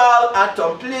neutral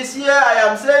atom. Please, here I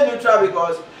am saying neutral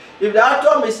because if the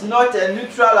atom is not a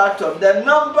neutral atom, the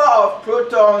number of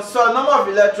protons, so number of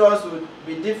electrons would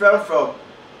be different from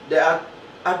the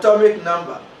atomic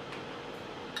number.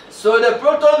 So the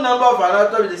proton number of an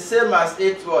atom is the same as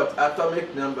its what?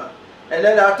 Atomic number. And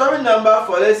then the atomic number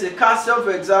for, let's say, calcium,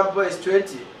 for example, is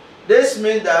 20. This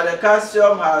means that the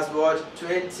calcium has what?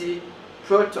 20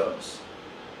 protons.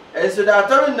 And so the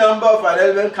atomic number of an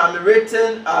element can be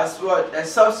written as what? A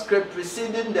subscript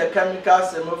preceding the chemical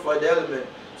symbol for the element.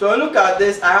 So look at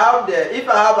this. I have the, if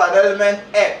I have an element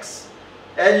X,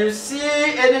 and you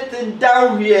see anything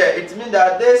down here, it means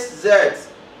that this Z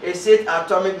is its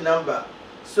atomic number.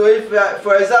 So if,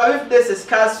 for example, if this is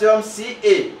calcium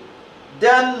Ca,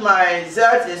 then my Z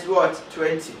is what?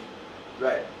 20,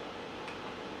 right?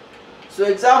 So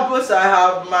examples, I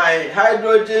have my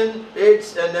hydrogen,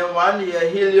 H, and then one here,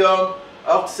 helium,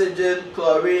 oxygen,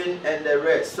 chlorine, and the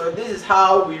rest. So this is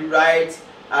how we write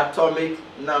atomic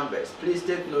numbers. Please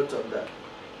take note of that.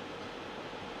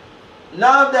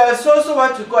 Now there is also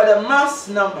what we call the mass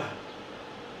number.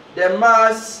 The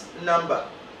mass number.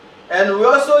 And we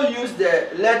also use the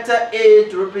letter A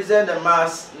to represent the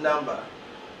mass number.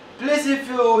 Please, if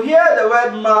you hear the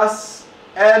word mass,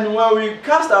 and when we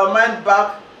cast our mind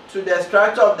back to the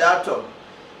structure of the atom,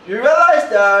 you realize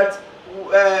that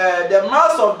the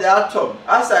mass of the atom,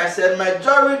 as I said,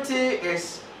 majority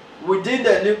is within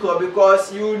the nucleus,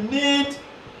 because you need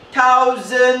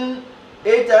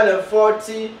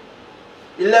 1,840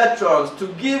 electrons to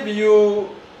give you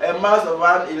a mass of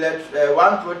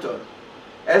one proton.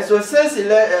 And so since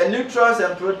neutrons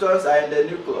and protons are in the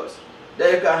nucleus,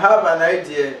 then you can have an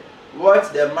idea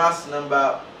what the mass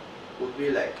number would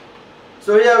be like.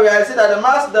 So here we are saying that the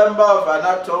mass number of an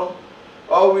atom,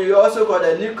 or we also call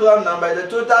the nuclear number, the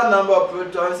total number of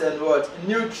protons and what?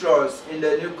 Neutrons in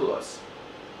the nucleus.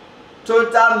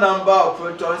 Total number of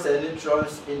protons and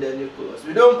neutrons in the nucleus.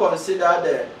 We don't consider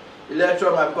the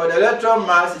electron mass because the electron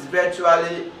mass is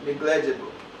virtually negligible.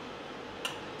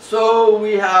 So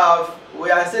we have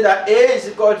said that A is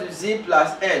equal to Z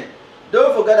plus N.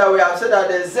 Don't forget that we have said that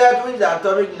the Z, which is the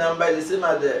atomic number, is the same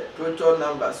as the proton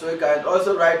number. So you can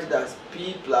also write it as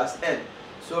P plus N.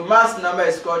 So mass number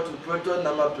is equal to proton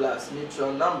number plus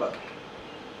neutron number.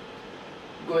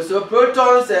 Good. So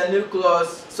protons and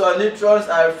nucleus, so neutrons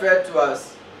are referred to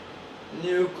as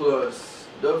nucleus.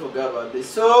 Don't forget about this.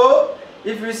 So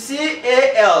if you see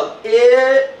AL,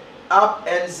 A up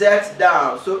and Z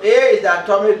down. So A is the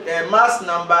atomic mass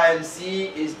number and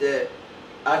Z is the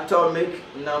atomic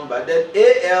number. Then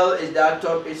AL is the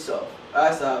atom itself,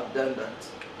 as I have done that.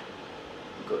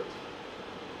 Good.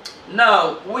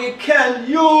 Now we can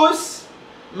use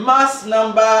mass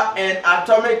number and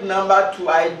atomic number to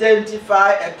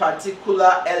identify a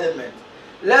particular element.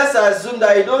 Let's assume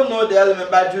that you don't know the element,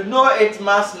 but you know its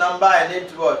mass number and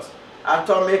its what?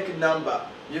 Atomic number.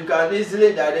 You can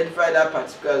easily identify that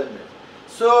particular element.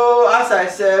 So as I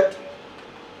said,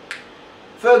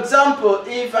 for example,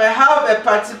 if I have a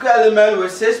particular element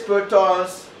with 6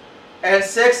 protons and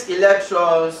 6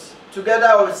 electrons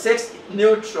together with 6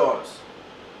 neutrons,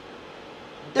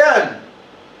 then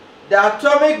the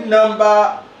atomic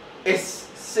number is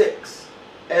 6,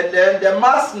 and then the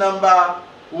mass number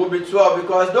will be 12,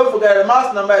 because don't forget the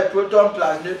mass number is proton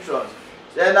plus neutrons.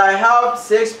 Then I have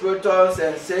 6 protons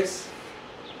and 6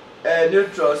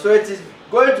 neutrons, so it is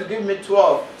going to give me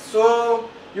 12. So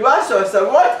you ask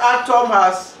yourself, what atom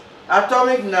has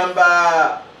atomic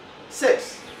number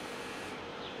 6?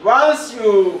 Once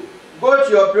you go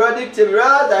to your periodic table,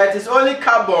 realize that it is only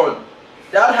carbon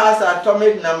that has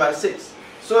atomic number 6.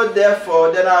 So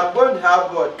therefore, then I'm going to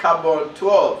have what? Carbon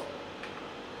 12.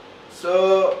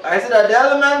 So I said that the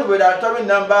element with atomic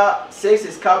number 6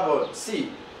 is carbon,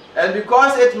 C. And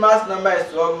because its mass number is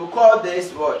 12, we call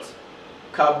this what?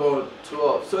 Carbon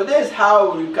 12. So this is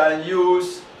how we can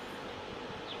use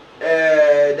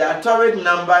the atomic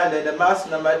number and then the mass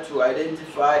number to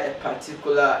identify a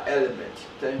particular element.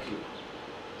 Thank you.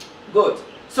 Good.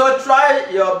 So try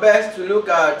your best to look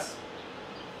at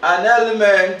an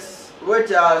element which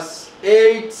has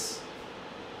 8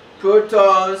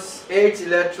 protons, 8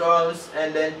 electrons,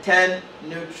 and then 10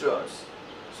 neutrons.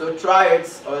 So try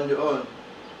it on your own,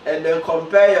 and then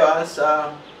compare your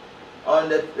answer on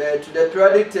the to the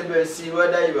periodic table and see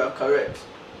whether you are correct.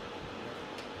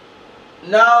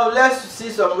 Now let's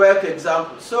see some work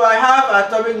examples. So I have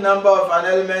atomic number of an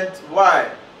element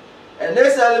Y, and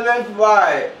this element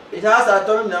Y, it has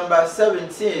atomic number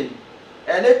 17,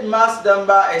 and its mass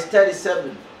number is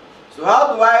 37. So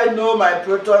how do I know my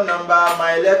proton number,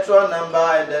 my electron number,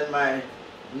 and then my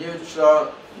neutron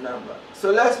number?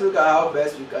 So let's look at how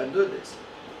best we can do this.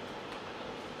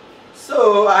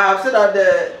 So I have said that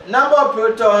the number of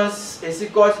protons is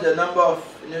equal to the number of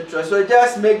neutrons. So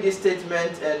just make this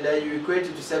statement and then you equate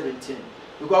it to 17.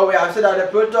 Because we have said that the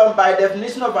proton, by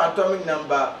definition of atomic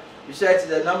number, you said it's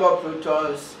the number of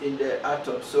protons in the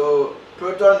atom. So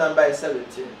proton number is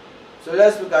 17. So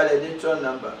let's look at the neutron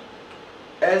number.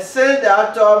 And since the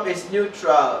atom is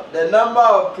neutral, the number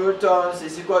of protons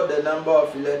is equal to the number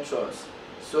of electrons.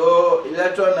 So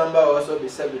electron number will also be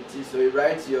 17. So you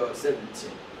write your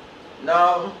 17.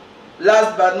 Now,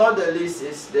 last but not the least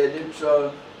is the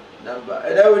neutron number.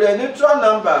 And then with the neutron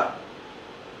number,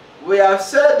 we have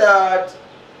said that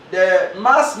the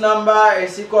mass number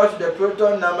is equal to the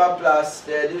proton number plus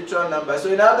the neutron number. So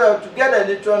in other words, to get the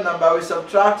neutron number, we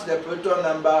subtract the proton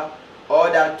number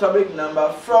or the atomic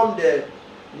number from the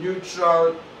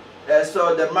neutron,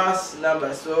 so the mass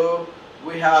number. So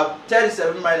we have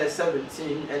 37 minus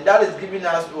 17, and that is giving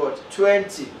us what?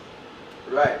 20,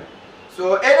 right?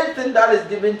 So anything that is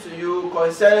given to you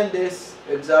concerning these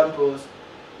examples,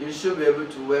 you should be able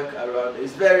to work around.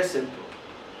 It's very simple.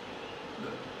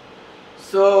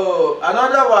 So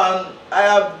another one, I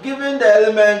have given the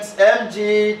elements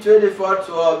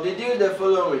Mg2412, deduce the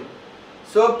following.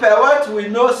 So per what we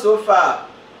know so far,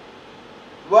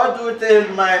 what do you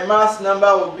think my mass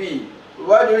number will be?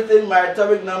 What do you think my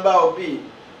atomic number will be?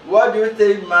 What do you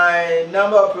think my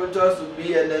number of protons will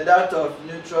be, and then that of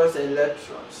neutrons and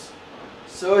electrons?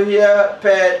 So here,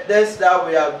 per this that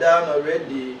we have done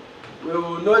already, we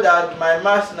will know that my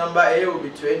mass number A will be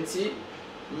 20,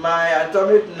 my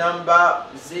atomic number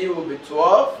Z will be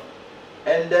 12,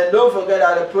 and then don't forget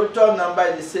that the proton number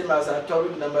is the same as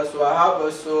atomic number, so I have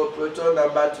also proton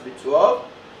number to be 12.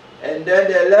 And then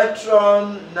the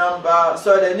electron number,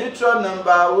 so the neutron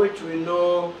number, which we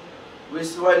know,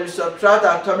 when we subtract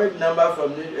atomic number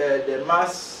from the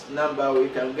mass number, we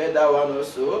can get that one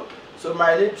also. So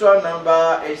my neutron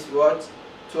number is what?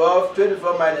 12.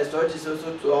 24 minus 12 is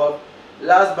also 12.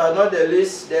 Last but not the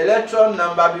least, the electron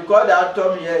number, because the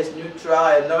atom here is neutral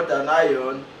and not an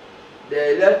ion,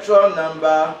 the electron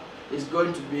number is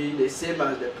going to be the same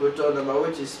as the proton number,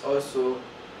 which is also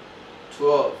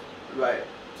 12, right?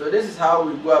 So this is how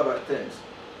we go about things.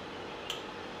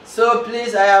 So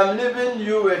please, I am leaving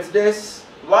you with this.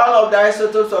 One of the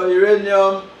isotopes of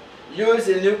uranium used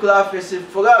in nuclear fission,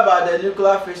 forget about the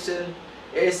nuclear fission,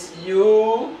 is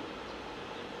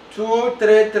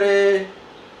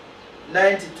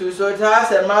U-23392. So it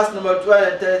has a mass number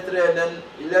 233 and then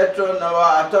electron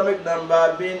number, atomic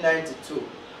number being 92.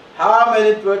 How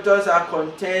many protons are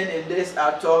contained in this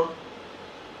atom?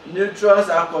 Neutrons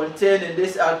are contained in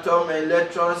this atom, and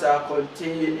electrons are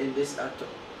contained in this atom.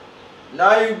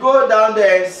 Now you go down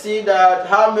there and see that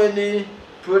how many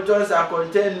protons are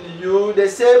contained in U, the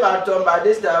same atom, but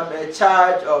this time a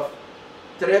charge of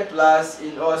 3 plus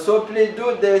in all. So please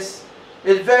do this.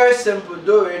 It's very simple.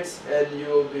 Do it, and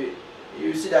you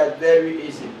see that very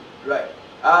easy, right?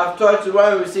 I've taught you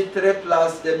when you see 3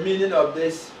 plus the meaning of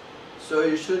this, so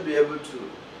you should be able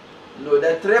to. No,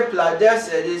 the 3 plus just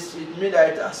said this, it means that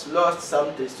it has lost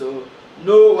something. So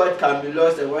know what can be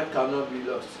lost and what cannot be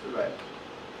lost, right?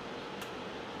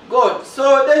 Good.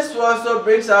 So this also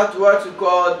brings us to what we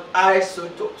call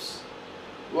isotopes.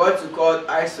 What we call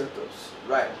isotopes,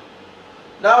 right?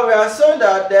 Now we are shown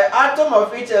that the atom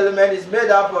of each element is made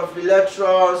up of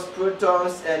electrons,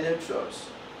 protons, and neutrons.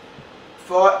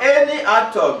 For any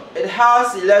atom, it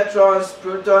has electrons,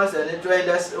 protons, and neutrons.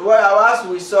 As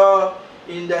we saw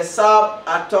in the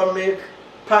subatomic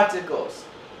particles.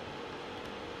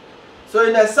 So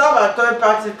in the subatomic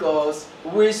particles,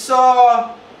 we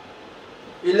saw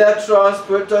electrons,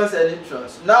 protons, and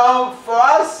neutrons. Now, for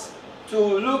us to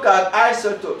look at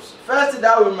isotopes, first thing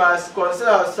that we must concern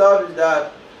ourselves is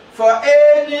that for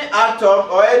any atom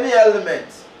or any element,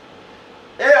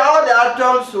 all the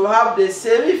atoms will have the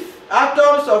same, if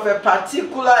atoms of a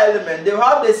particular element, they will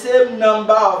have the same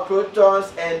number of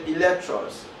protons and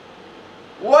electrons.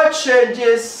 What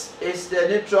changes is the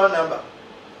neutron number.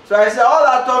 So I say all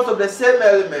atoms of the same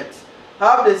element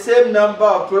have the same number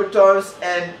of protons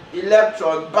and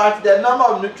electrons, but the number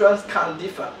of neutrons can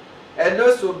differ. And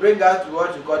those will bring us to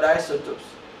what we call isotopes.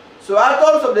 So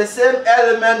atoms of the same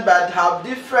element but have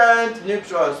different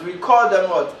neutrons, we call them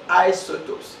what?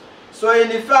 Isotopes. So in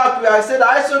fact, we have said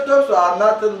isotopes are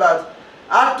nothing but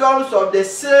atoms of the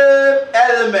same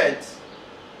element,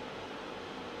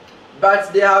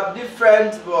 but they have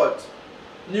different what?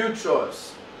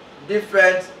 Neutrons.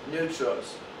 Different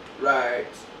neutrons. Right.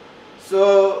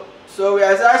 So we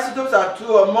have isotopes are two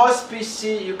or more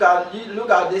species. You can look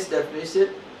at this definition.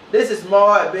 This is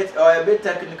a bit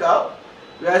technical.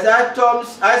 Whereas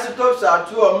isotopes are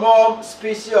two or more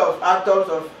species of atoms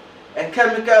of a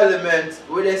chemical element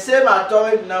with the same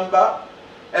atomic number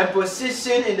and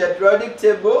position in the periodic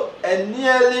table and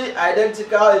nearly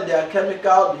identical in their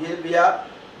chemical behavior,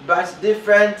 but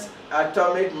different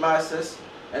atomic masses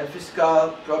and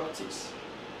physical properties.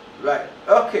 Right.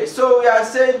 Okay, so we are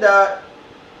saying that,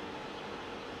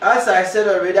 as I said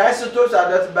already, isotopes are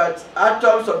not but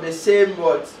atoms of the same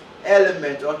what?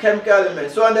 Element or chemical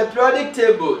element. So on the periodic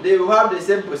table, they will have the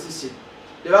same position.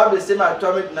 They will have the same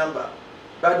atomic number.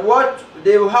 But what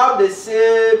they will have the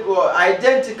same or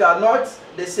identical, not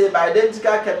the same,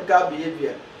 identical chemical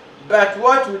behavior. But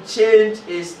what will change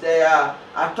is their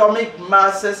atomic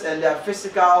masses and their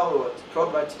physical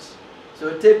properties.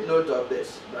 So take note of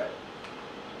this. Right.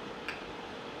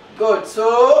 Good.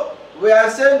 So we are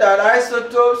saying that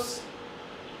isotopes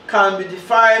can be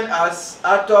defined as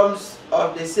atoms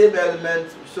of the same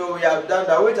element. So we have done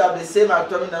that, which have the same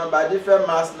atomic number, different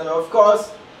mass number. Of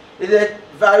course, the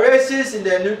variations in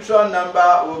the neutron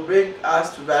number will bring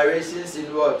us to variations in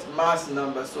what? Mass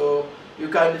number. So you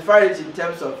can define it in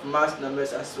terms of mass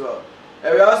numbers as well.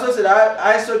 And we also said that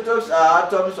isotopes are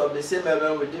atoms of the same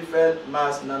element with different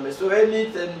mass numbers. So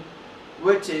anything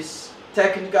which is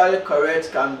technically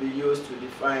correct can be used to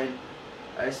define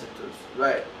isotopes.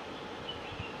 Right.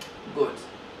 Good.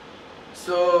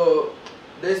 So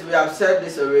this, we have said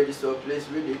this already, so please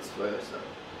read it for yourself.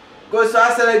 Good. So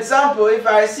as an example, if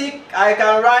I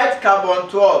can write carbon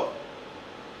 12,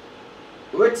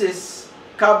 which is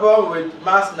carbon with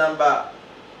mass number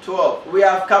 12. We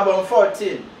have carbon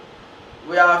 14.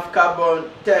 We have carbon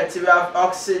 30. We have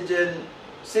oxygen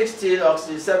 16,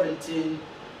 oxygen 17,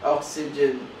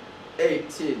 oxygen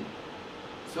 18.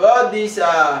 So all these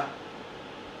are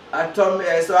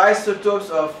isotopes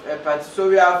of a particle. So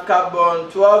we have carbon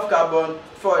 12, carbon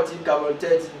 14, carbon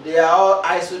 30. They are all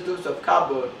isotopes of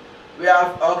carbon. We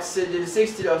have oxygen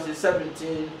 16, oxygen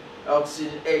 17,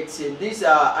 oxygen 18. These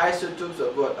are isotopes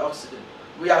of what? Oxygen.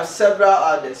 We have several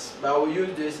others, but we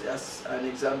use this as an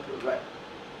example, right?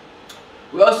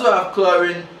 We also have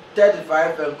chlorine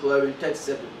 35 and chlorine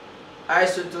 37.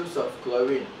 Isotopes of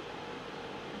chlorine.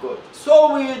 Good.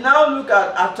 So we now look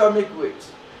at atomic weight.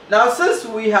 Now, since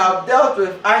we have dealt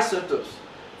with isotopes,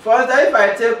 for instance, if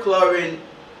I take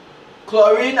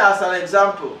chlorine as an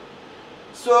example.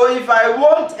 So if I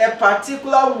want a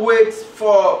particular weight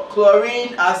for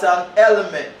chlorine as an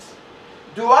element,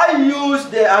 do I use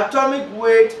the atomic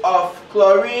weight of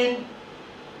chlorine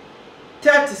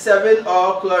 37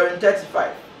 or chlorine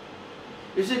 35?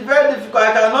 You see, very difficult.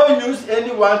 I cannot use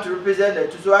any one to represent the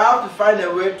two, so I have to find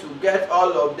a way to get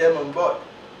all of them on board.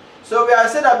 So we are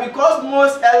saying that because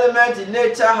most elements in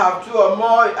nature have two or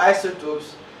more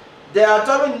isotopes, the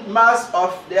atomic mass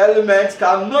of the element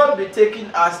cannot be taken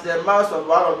as the mass of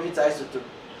one of its isotopes.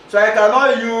 So I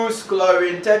cannot use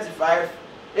chlorine 35,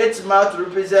 its mass to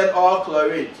represent all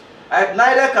chlorine.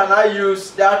 Neither can I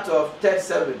use that of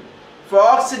 37. For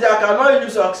oxygen, I cannot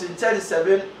use oxygen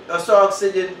 37, also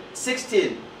oxygen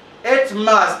 16, its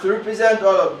mass to represent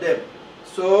all of them.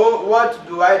 So what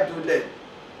do I do then?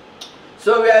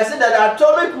 So we are saying that the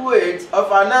atomic weight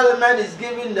of an element is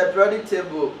given in the periodic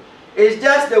table. It's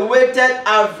just the weighted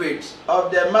average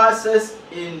of the masses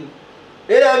in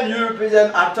AMU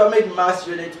represent atomic mass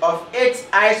unit of its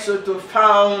isotope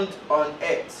found on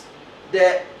Earth.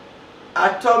 The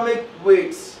atomic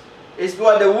weight is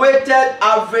what the weighted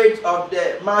average of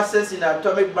the masses in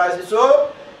atomic masses.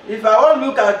 So if I want to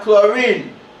look at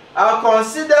chlorine, I'll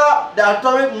consider the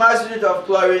atomic mass unit of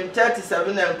chlorine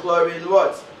 37 and chlorine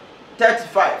what?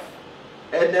 35.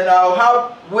 And then I'll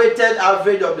have weighted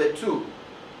average of the two.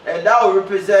 And that will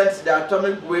represent the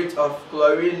atomic weight of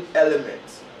chlorine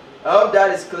elements. I hope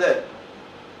that is clear.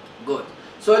 Good.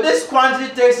 So this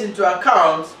quantity takes into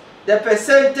account the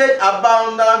percentage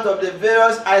abundance of the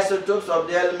various isotopes of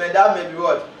the element that may be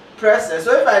what? Present.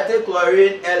 So if I take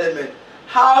chlorine element,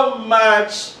 how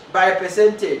much by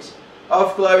percentage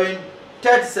of chlorine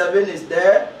 37 is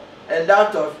there and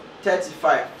that of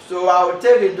 35. So I will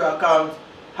take into account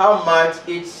how much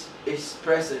each is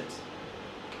present.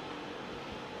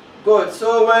 Good.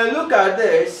 So when you look at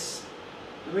this,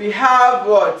 we have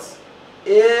what?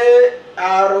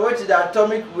 AR, which is the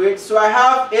atomic weight. So I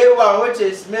have A1, which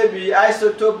is maybe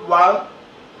isotope 1,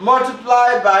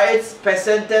 multiplied by its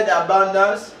percentage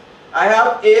abundance. I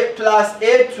have A plus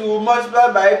A2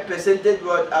 multiplied by its percentage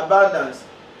what? Abundance.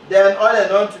 Then on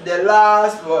and on to the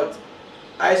last what?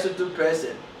 Isotope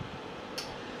present.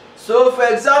 So for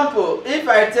example, if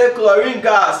I take chlorine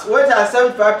gas, which has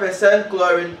 75%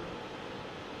 chlorine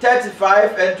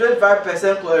 35 and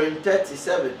 25% chlorine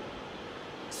 37.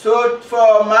 So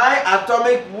for my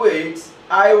atomic weight,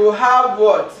 I will have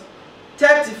what?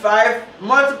 35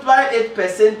 multiply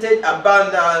 8%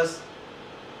 abundance,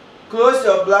 close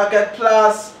your bracket,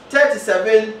 plus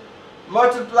 37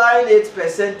 multiplying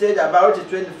 8% about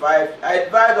 25. I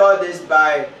divide all this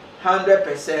by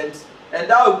 100% and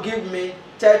that will give me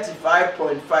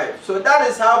 35.5. So that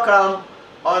is how come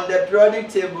on the periodic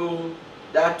table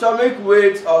the atomic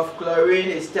weight of chlorine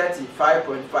is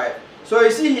 35.5. So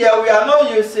you see here we are not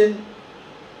using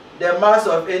the mass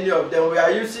of any of them, we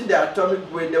are using the atomic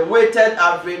weight, the weighted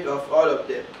average of all of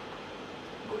them.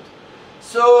 Good.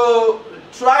 So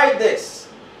try this.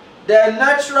 The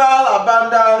natural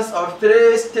abundance of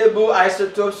 3 stable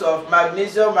isotopes of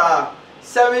magnesium are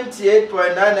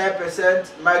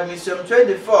 78.99%, magnesium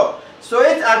 24. So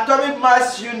its atomic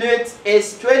mass unit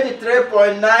is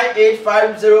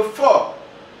 23.98504.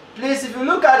 Please, if you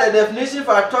look at the definition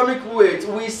for atomic weight,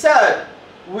 we said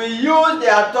we use the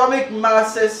atomic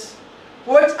masses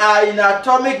which are in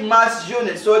atomic mass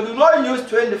units. So do not use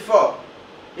 24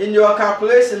 in your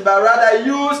calculation, but rather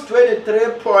use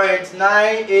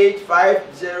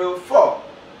 23.98504.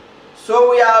 So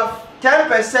we have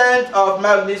 10% of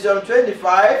magnesium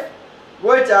 25,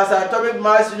 which has atomic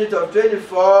mass unit of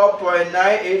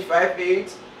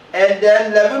 24.9858, and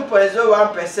then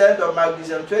 11.01% of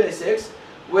magnesium 26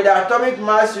 with atomic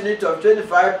mass unit of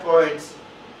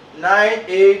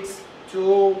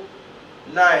 25.9829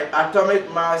 atomic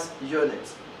mass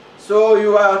units. So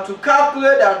you are to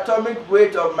calculate the atomic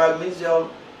weight of magnesium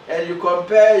and you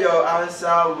compare your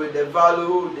answer with the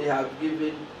value they have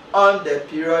given on the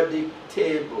periodic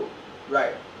table.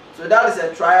 Right. So that is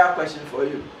a trial question for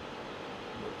you.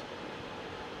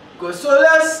 Good. So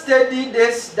let's study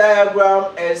this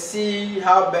diagram and see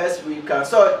how best we can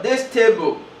solve this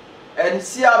table and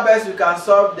see how best we can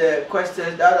solve the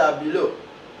questions that are below.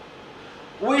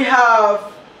 We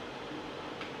have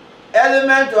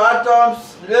element or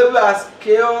atoms labeled as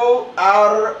K,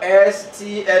 R, S,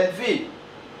 T, and V.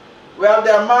 We have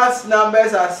their mass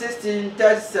numbers as 16,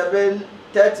 37,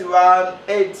 31,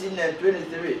 18, and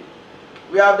 23.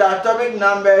 We have the atomic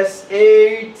numbers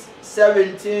 8,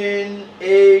 17,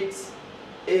 8,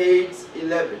 8,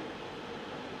 11.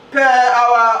 Per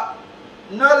our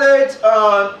knowledge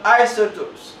on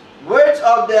isotopes, which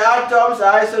of the atoms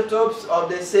are isotopes of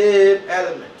the same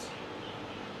element?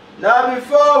 Now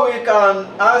before we can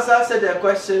answer the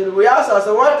question, we ask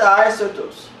ourselves, what are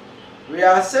isotopes? We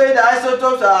are saying the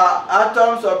isotopes are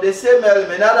atoms of the same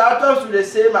element, now the atoms with the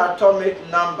same atomic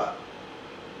number,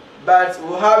 but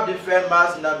will have different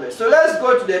mass numbers. So let's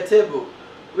go to the table.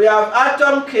 We have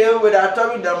atom K with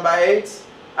atomic number 8,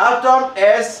 atom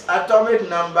S atomic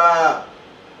number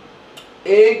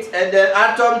 8, and then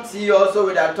atom T also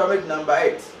with atomic number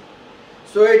 8.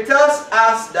 So it tells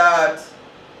us that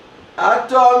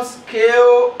atoms K,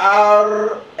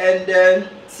 R, and then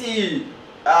T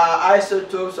are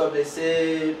isotopes of the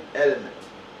same element.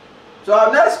 So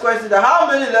our next question is, how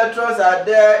many electrons are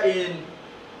there in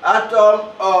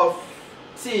atom of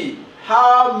T?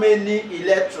 How many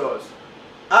electrons?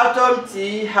 Atom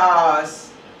T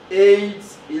has 8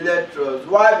 electrons.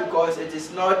 Why? Because it is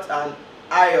not an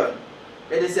ion.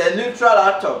 It is a neutral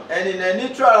atom. And in a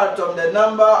neutral atom, the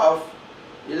number of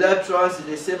electrons is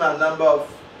the same as number of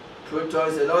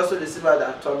protons and also the same as the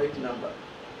atomic number.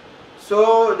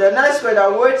 So the next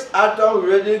question, which atom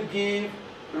really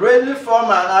form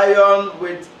an ion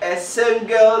with a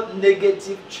single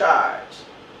negative charge?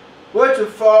 Which will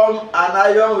form an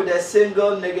ion with a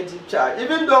single negative charge?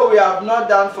 Even though we have not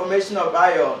done formation of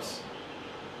ions,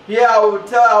 here I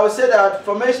will say that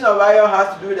formation of ion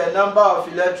has to do with the number of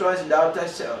electrons in the outer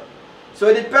shell.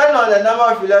 So depending on the number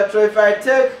of electrons, if I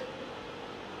take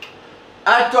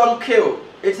atom K,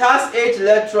 it has 8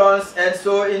 electrons, and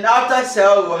so in outer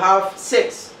shell we have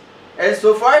 6. And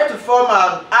so for it to form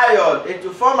an ion, it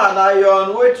will form an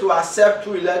ion which will accept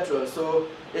 2 electrons. So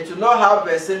it will not have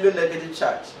a single negative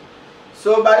charge.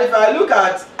 So, but if I look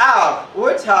at R,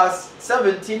 which has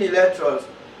 17 electrons,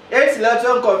 8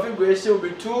 electron configuration will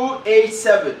be 2, 8,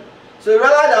 7. So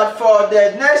rather that for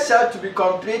the next shell to be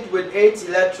complete with 8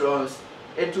 electrons,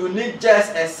 it will need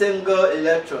just a single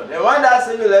electron. And when that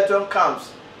single electron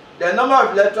comes, the number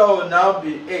of electrons will now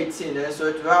be 18. And so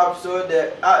it will have, so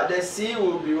the C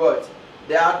will be what?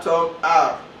 The atom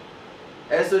R.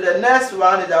 And so the next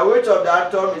one is that which of the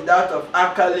atom is that of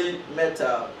alkali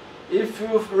metal. If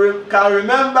you can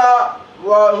remember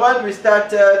when we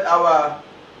started our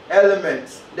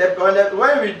elements,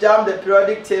 when we jumped the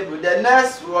periodic table, the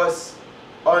next was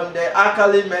on the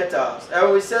alkali metals,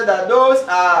 and we said that those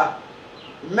are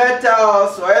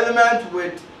metals or elements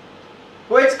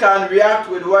which can react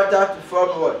with water to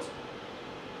form what?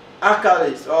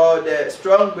 Alkalis, or the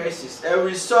strong bases. And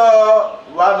we saw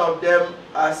one of them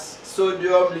as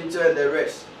sodium, lithium, and the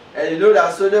rest. And you know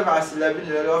that sodium has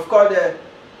 11. Of course,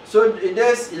 so it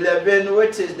is 11,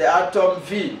 which is the atom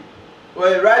V.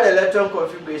 When you write the electron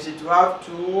configuration, to have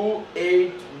 2,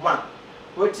 8, 1,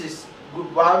 which is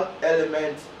group 1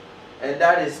 element, and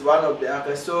that is one of the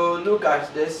alkalis. So look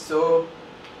at this. So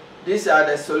these are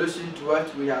the solutions to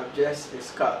what we have just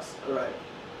discussed. All right.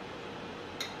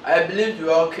 I believe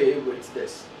you are okay with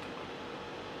this.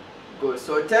 Good.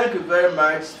 So thank you very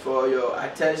much for your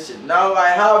attention. Now I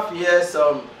have here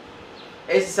some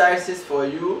exercises for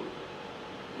you.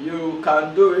 You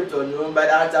can do it on your own, but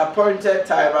at a appointed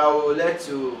time I will let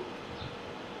you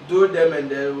do them, and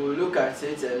then we'll look at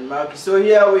it and mark it. So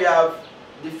here we have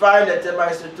defined the thermal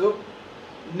isotope,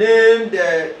 name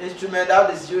the instrument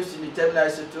that is used in the thermal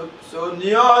isotope. So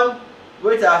neon,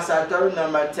 which has atomic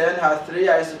number 10, has 3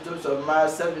 isotopes of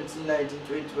mass 17, 19,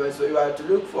 20. So you have to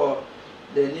look for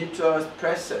the neutrons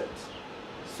present.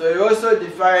 So you also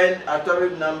define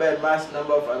atomic number and mass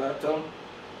number of an atom.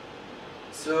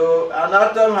 So an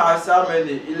atom has how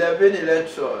many? 11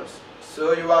 electrons.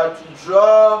 So you have to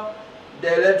draw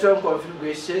the electron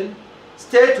configuration,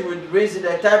 state with reason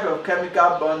the type of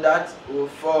chemical bond that will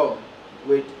form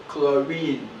with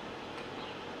chlorine.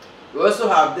 We also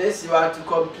have this. You have to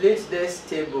complete this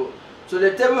table. So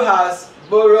the table has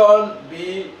boron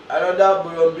B, another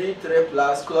boron B3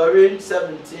 plus, chlorine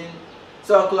 17,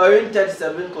 so chlorine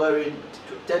 37, chlorine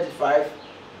 35.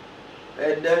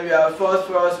 And then we have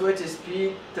phosphorus, which is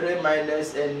P3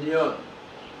 minus, and neon.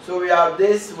 So we have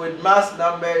this with mass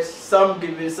numbers, some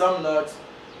given, some not,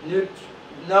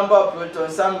 number of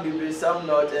protons, some given, some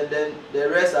not, and then the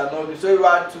rest are not given. So you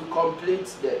have to complete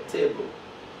the table.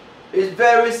 It's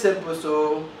very simple,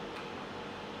 so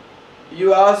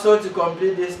you also to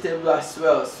complete this table as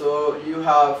well. So you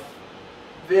have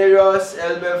various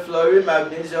elements: fluorine,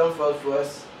 magnesium,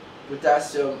 phosphorus,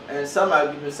 potassium, and some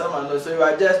are given, some are not. So you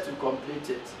are just to complete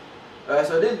it.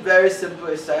 So this is very simple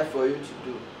exercise for you to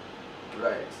do.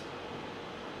 Right.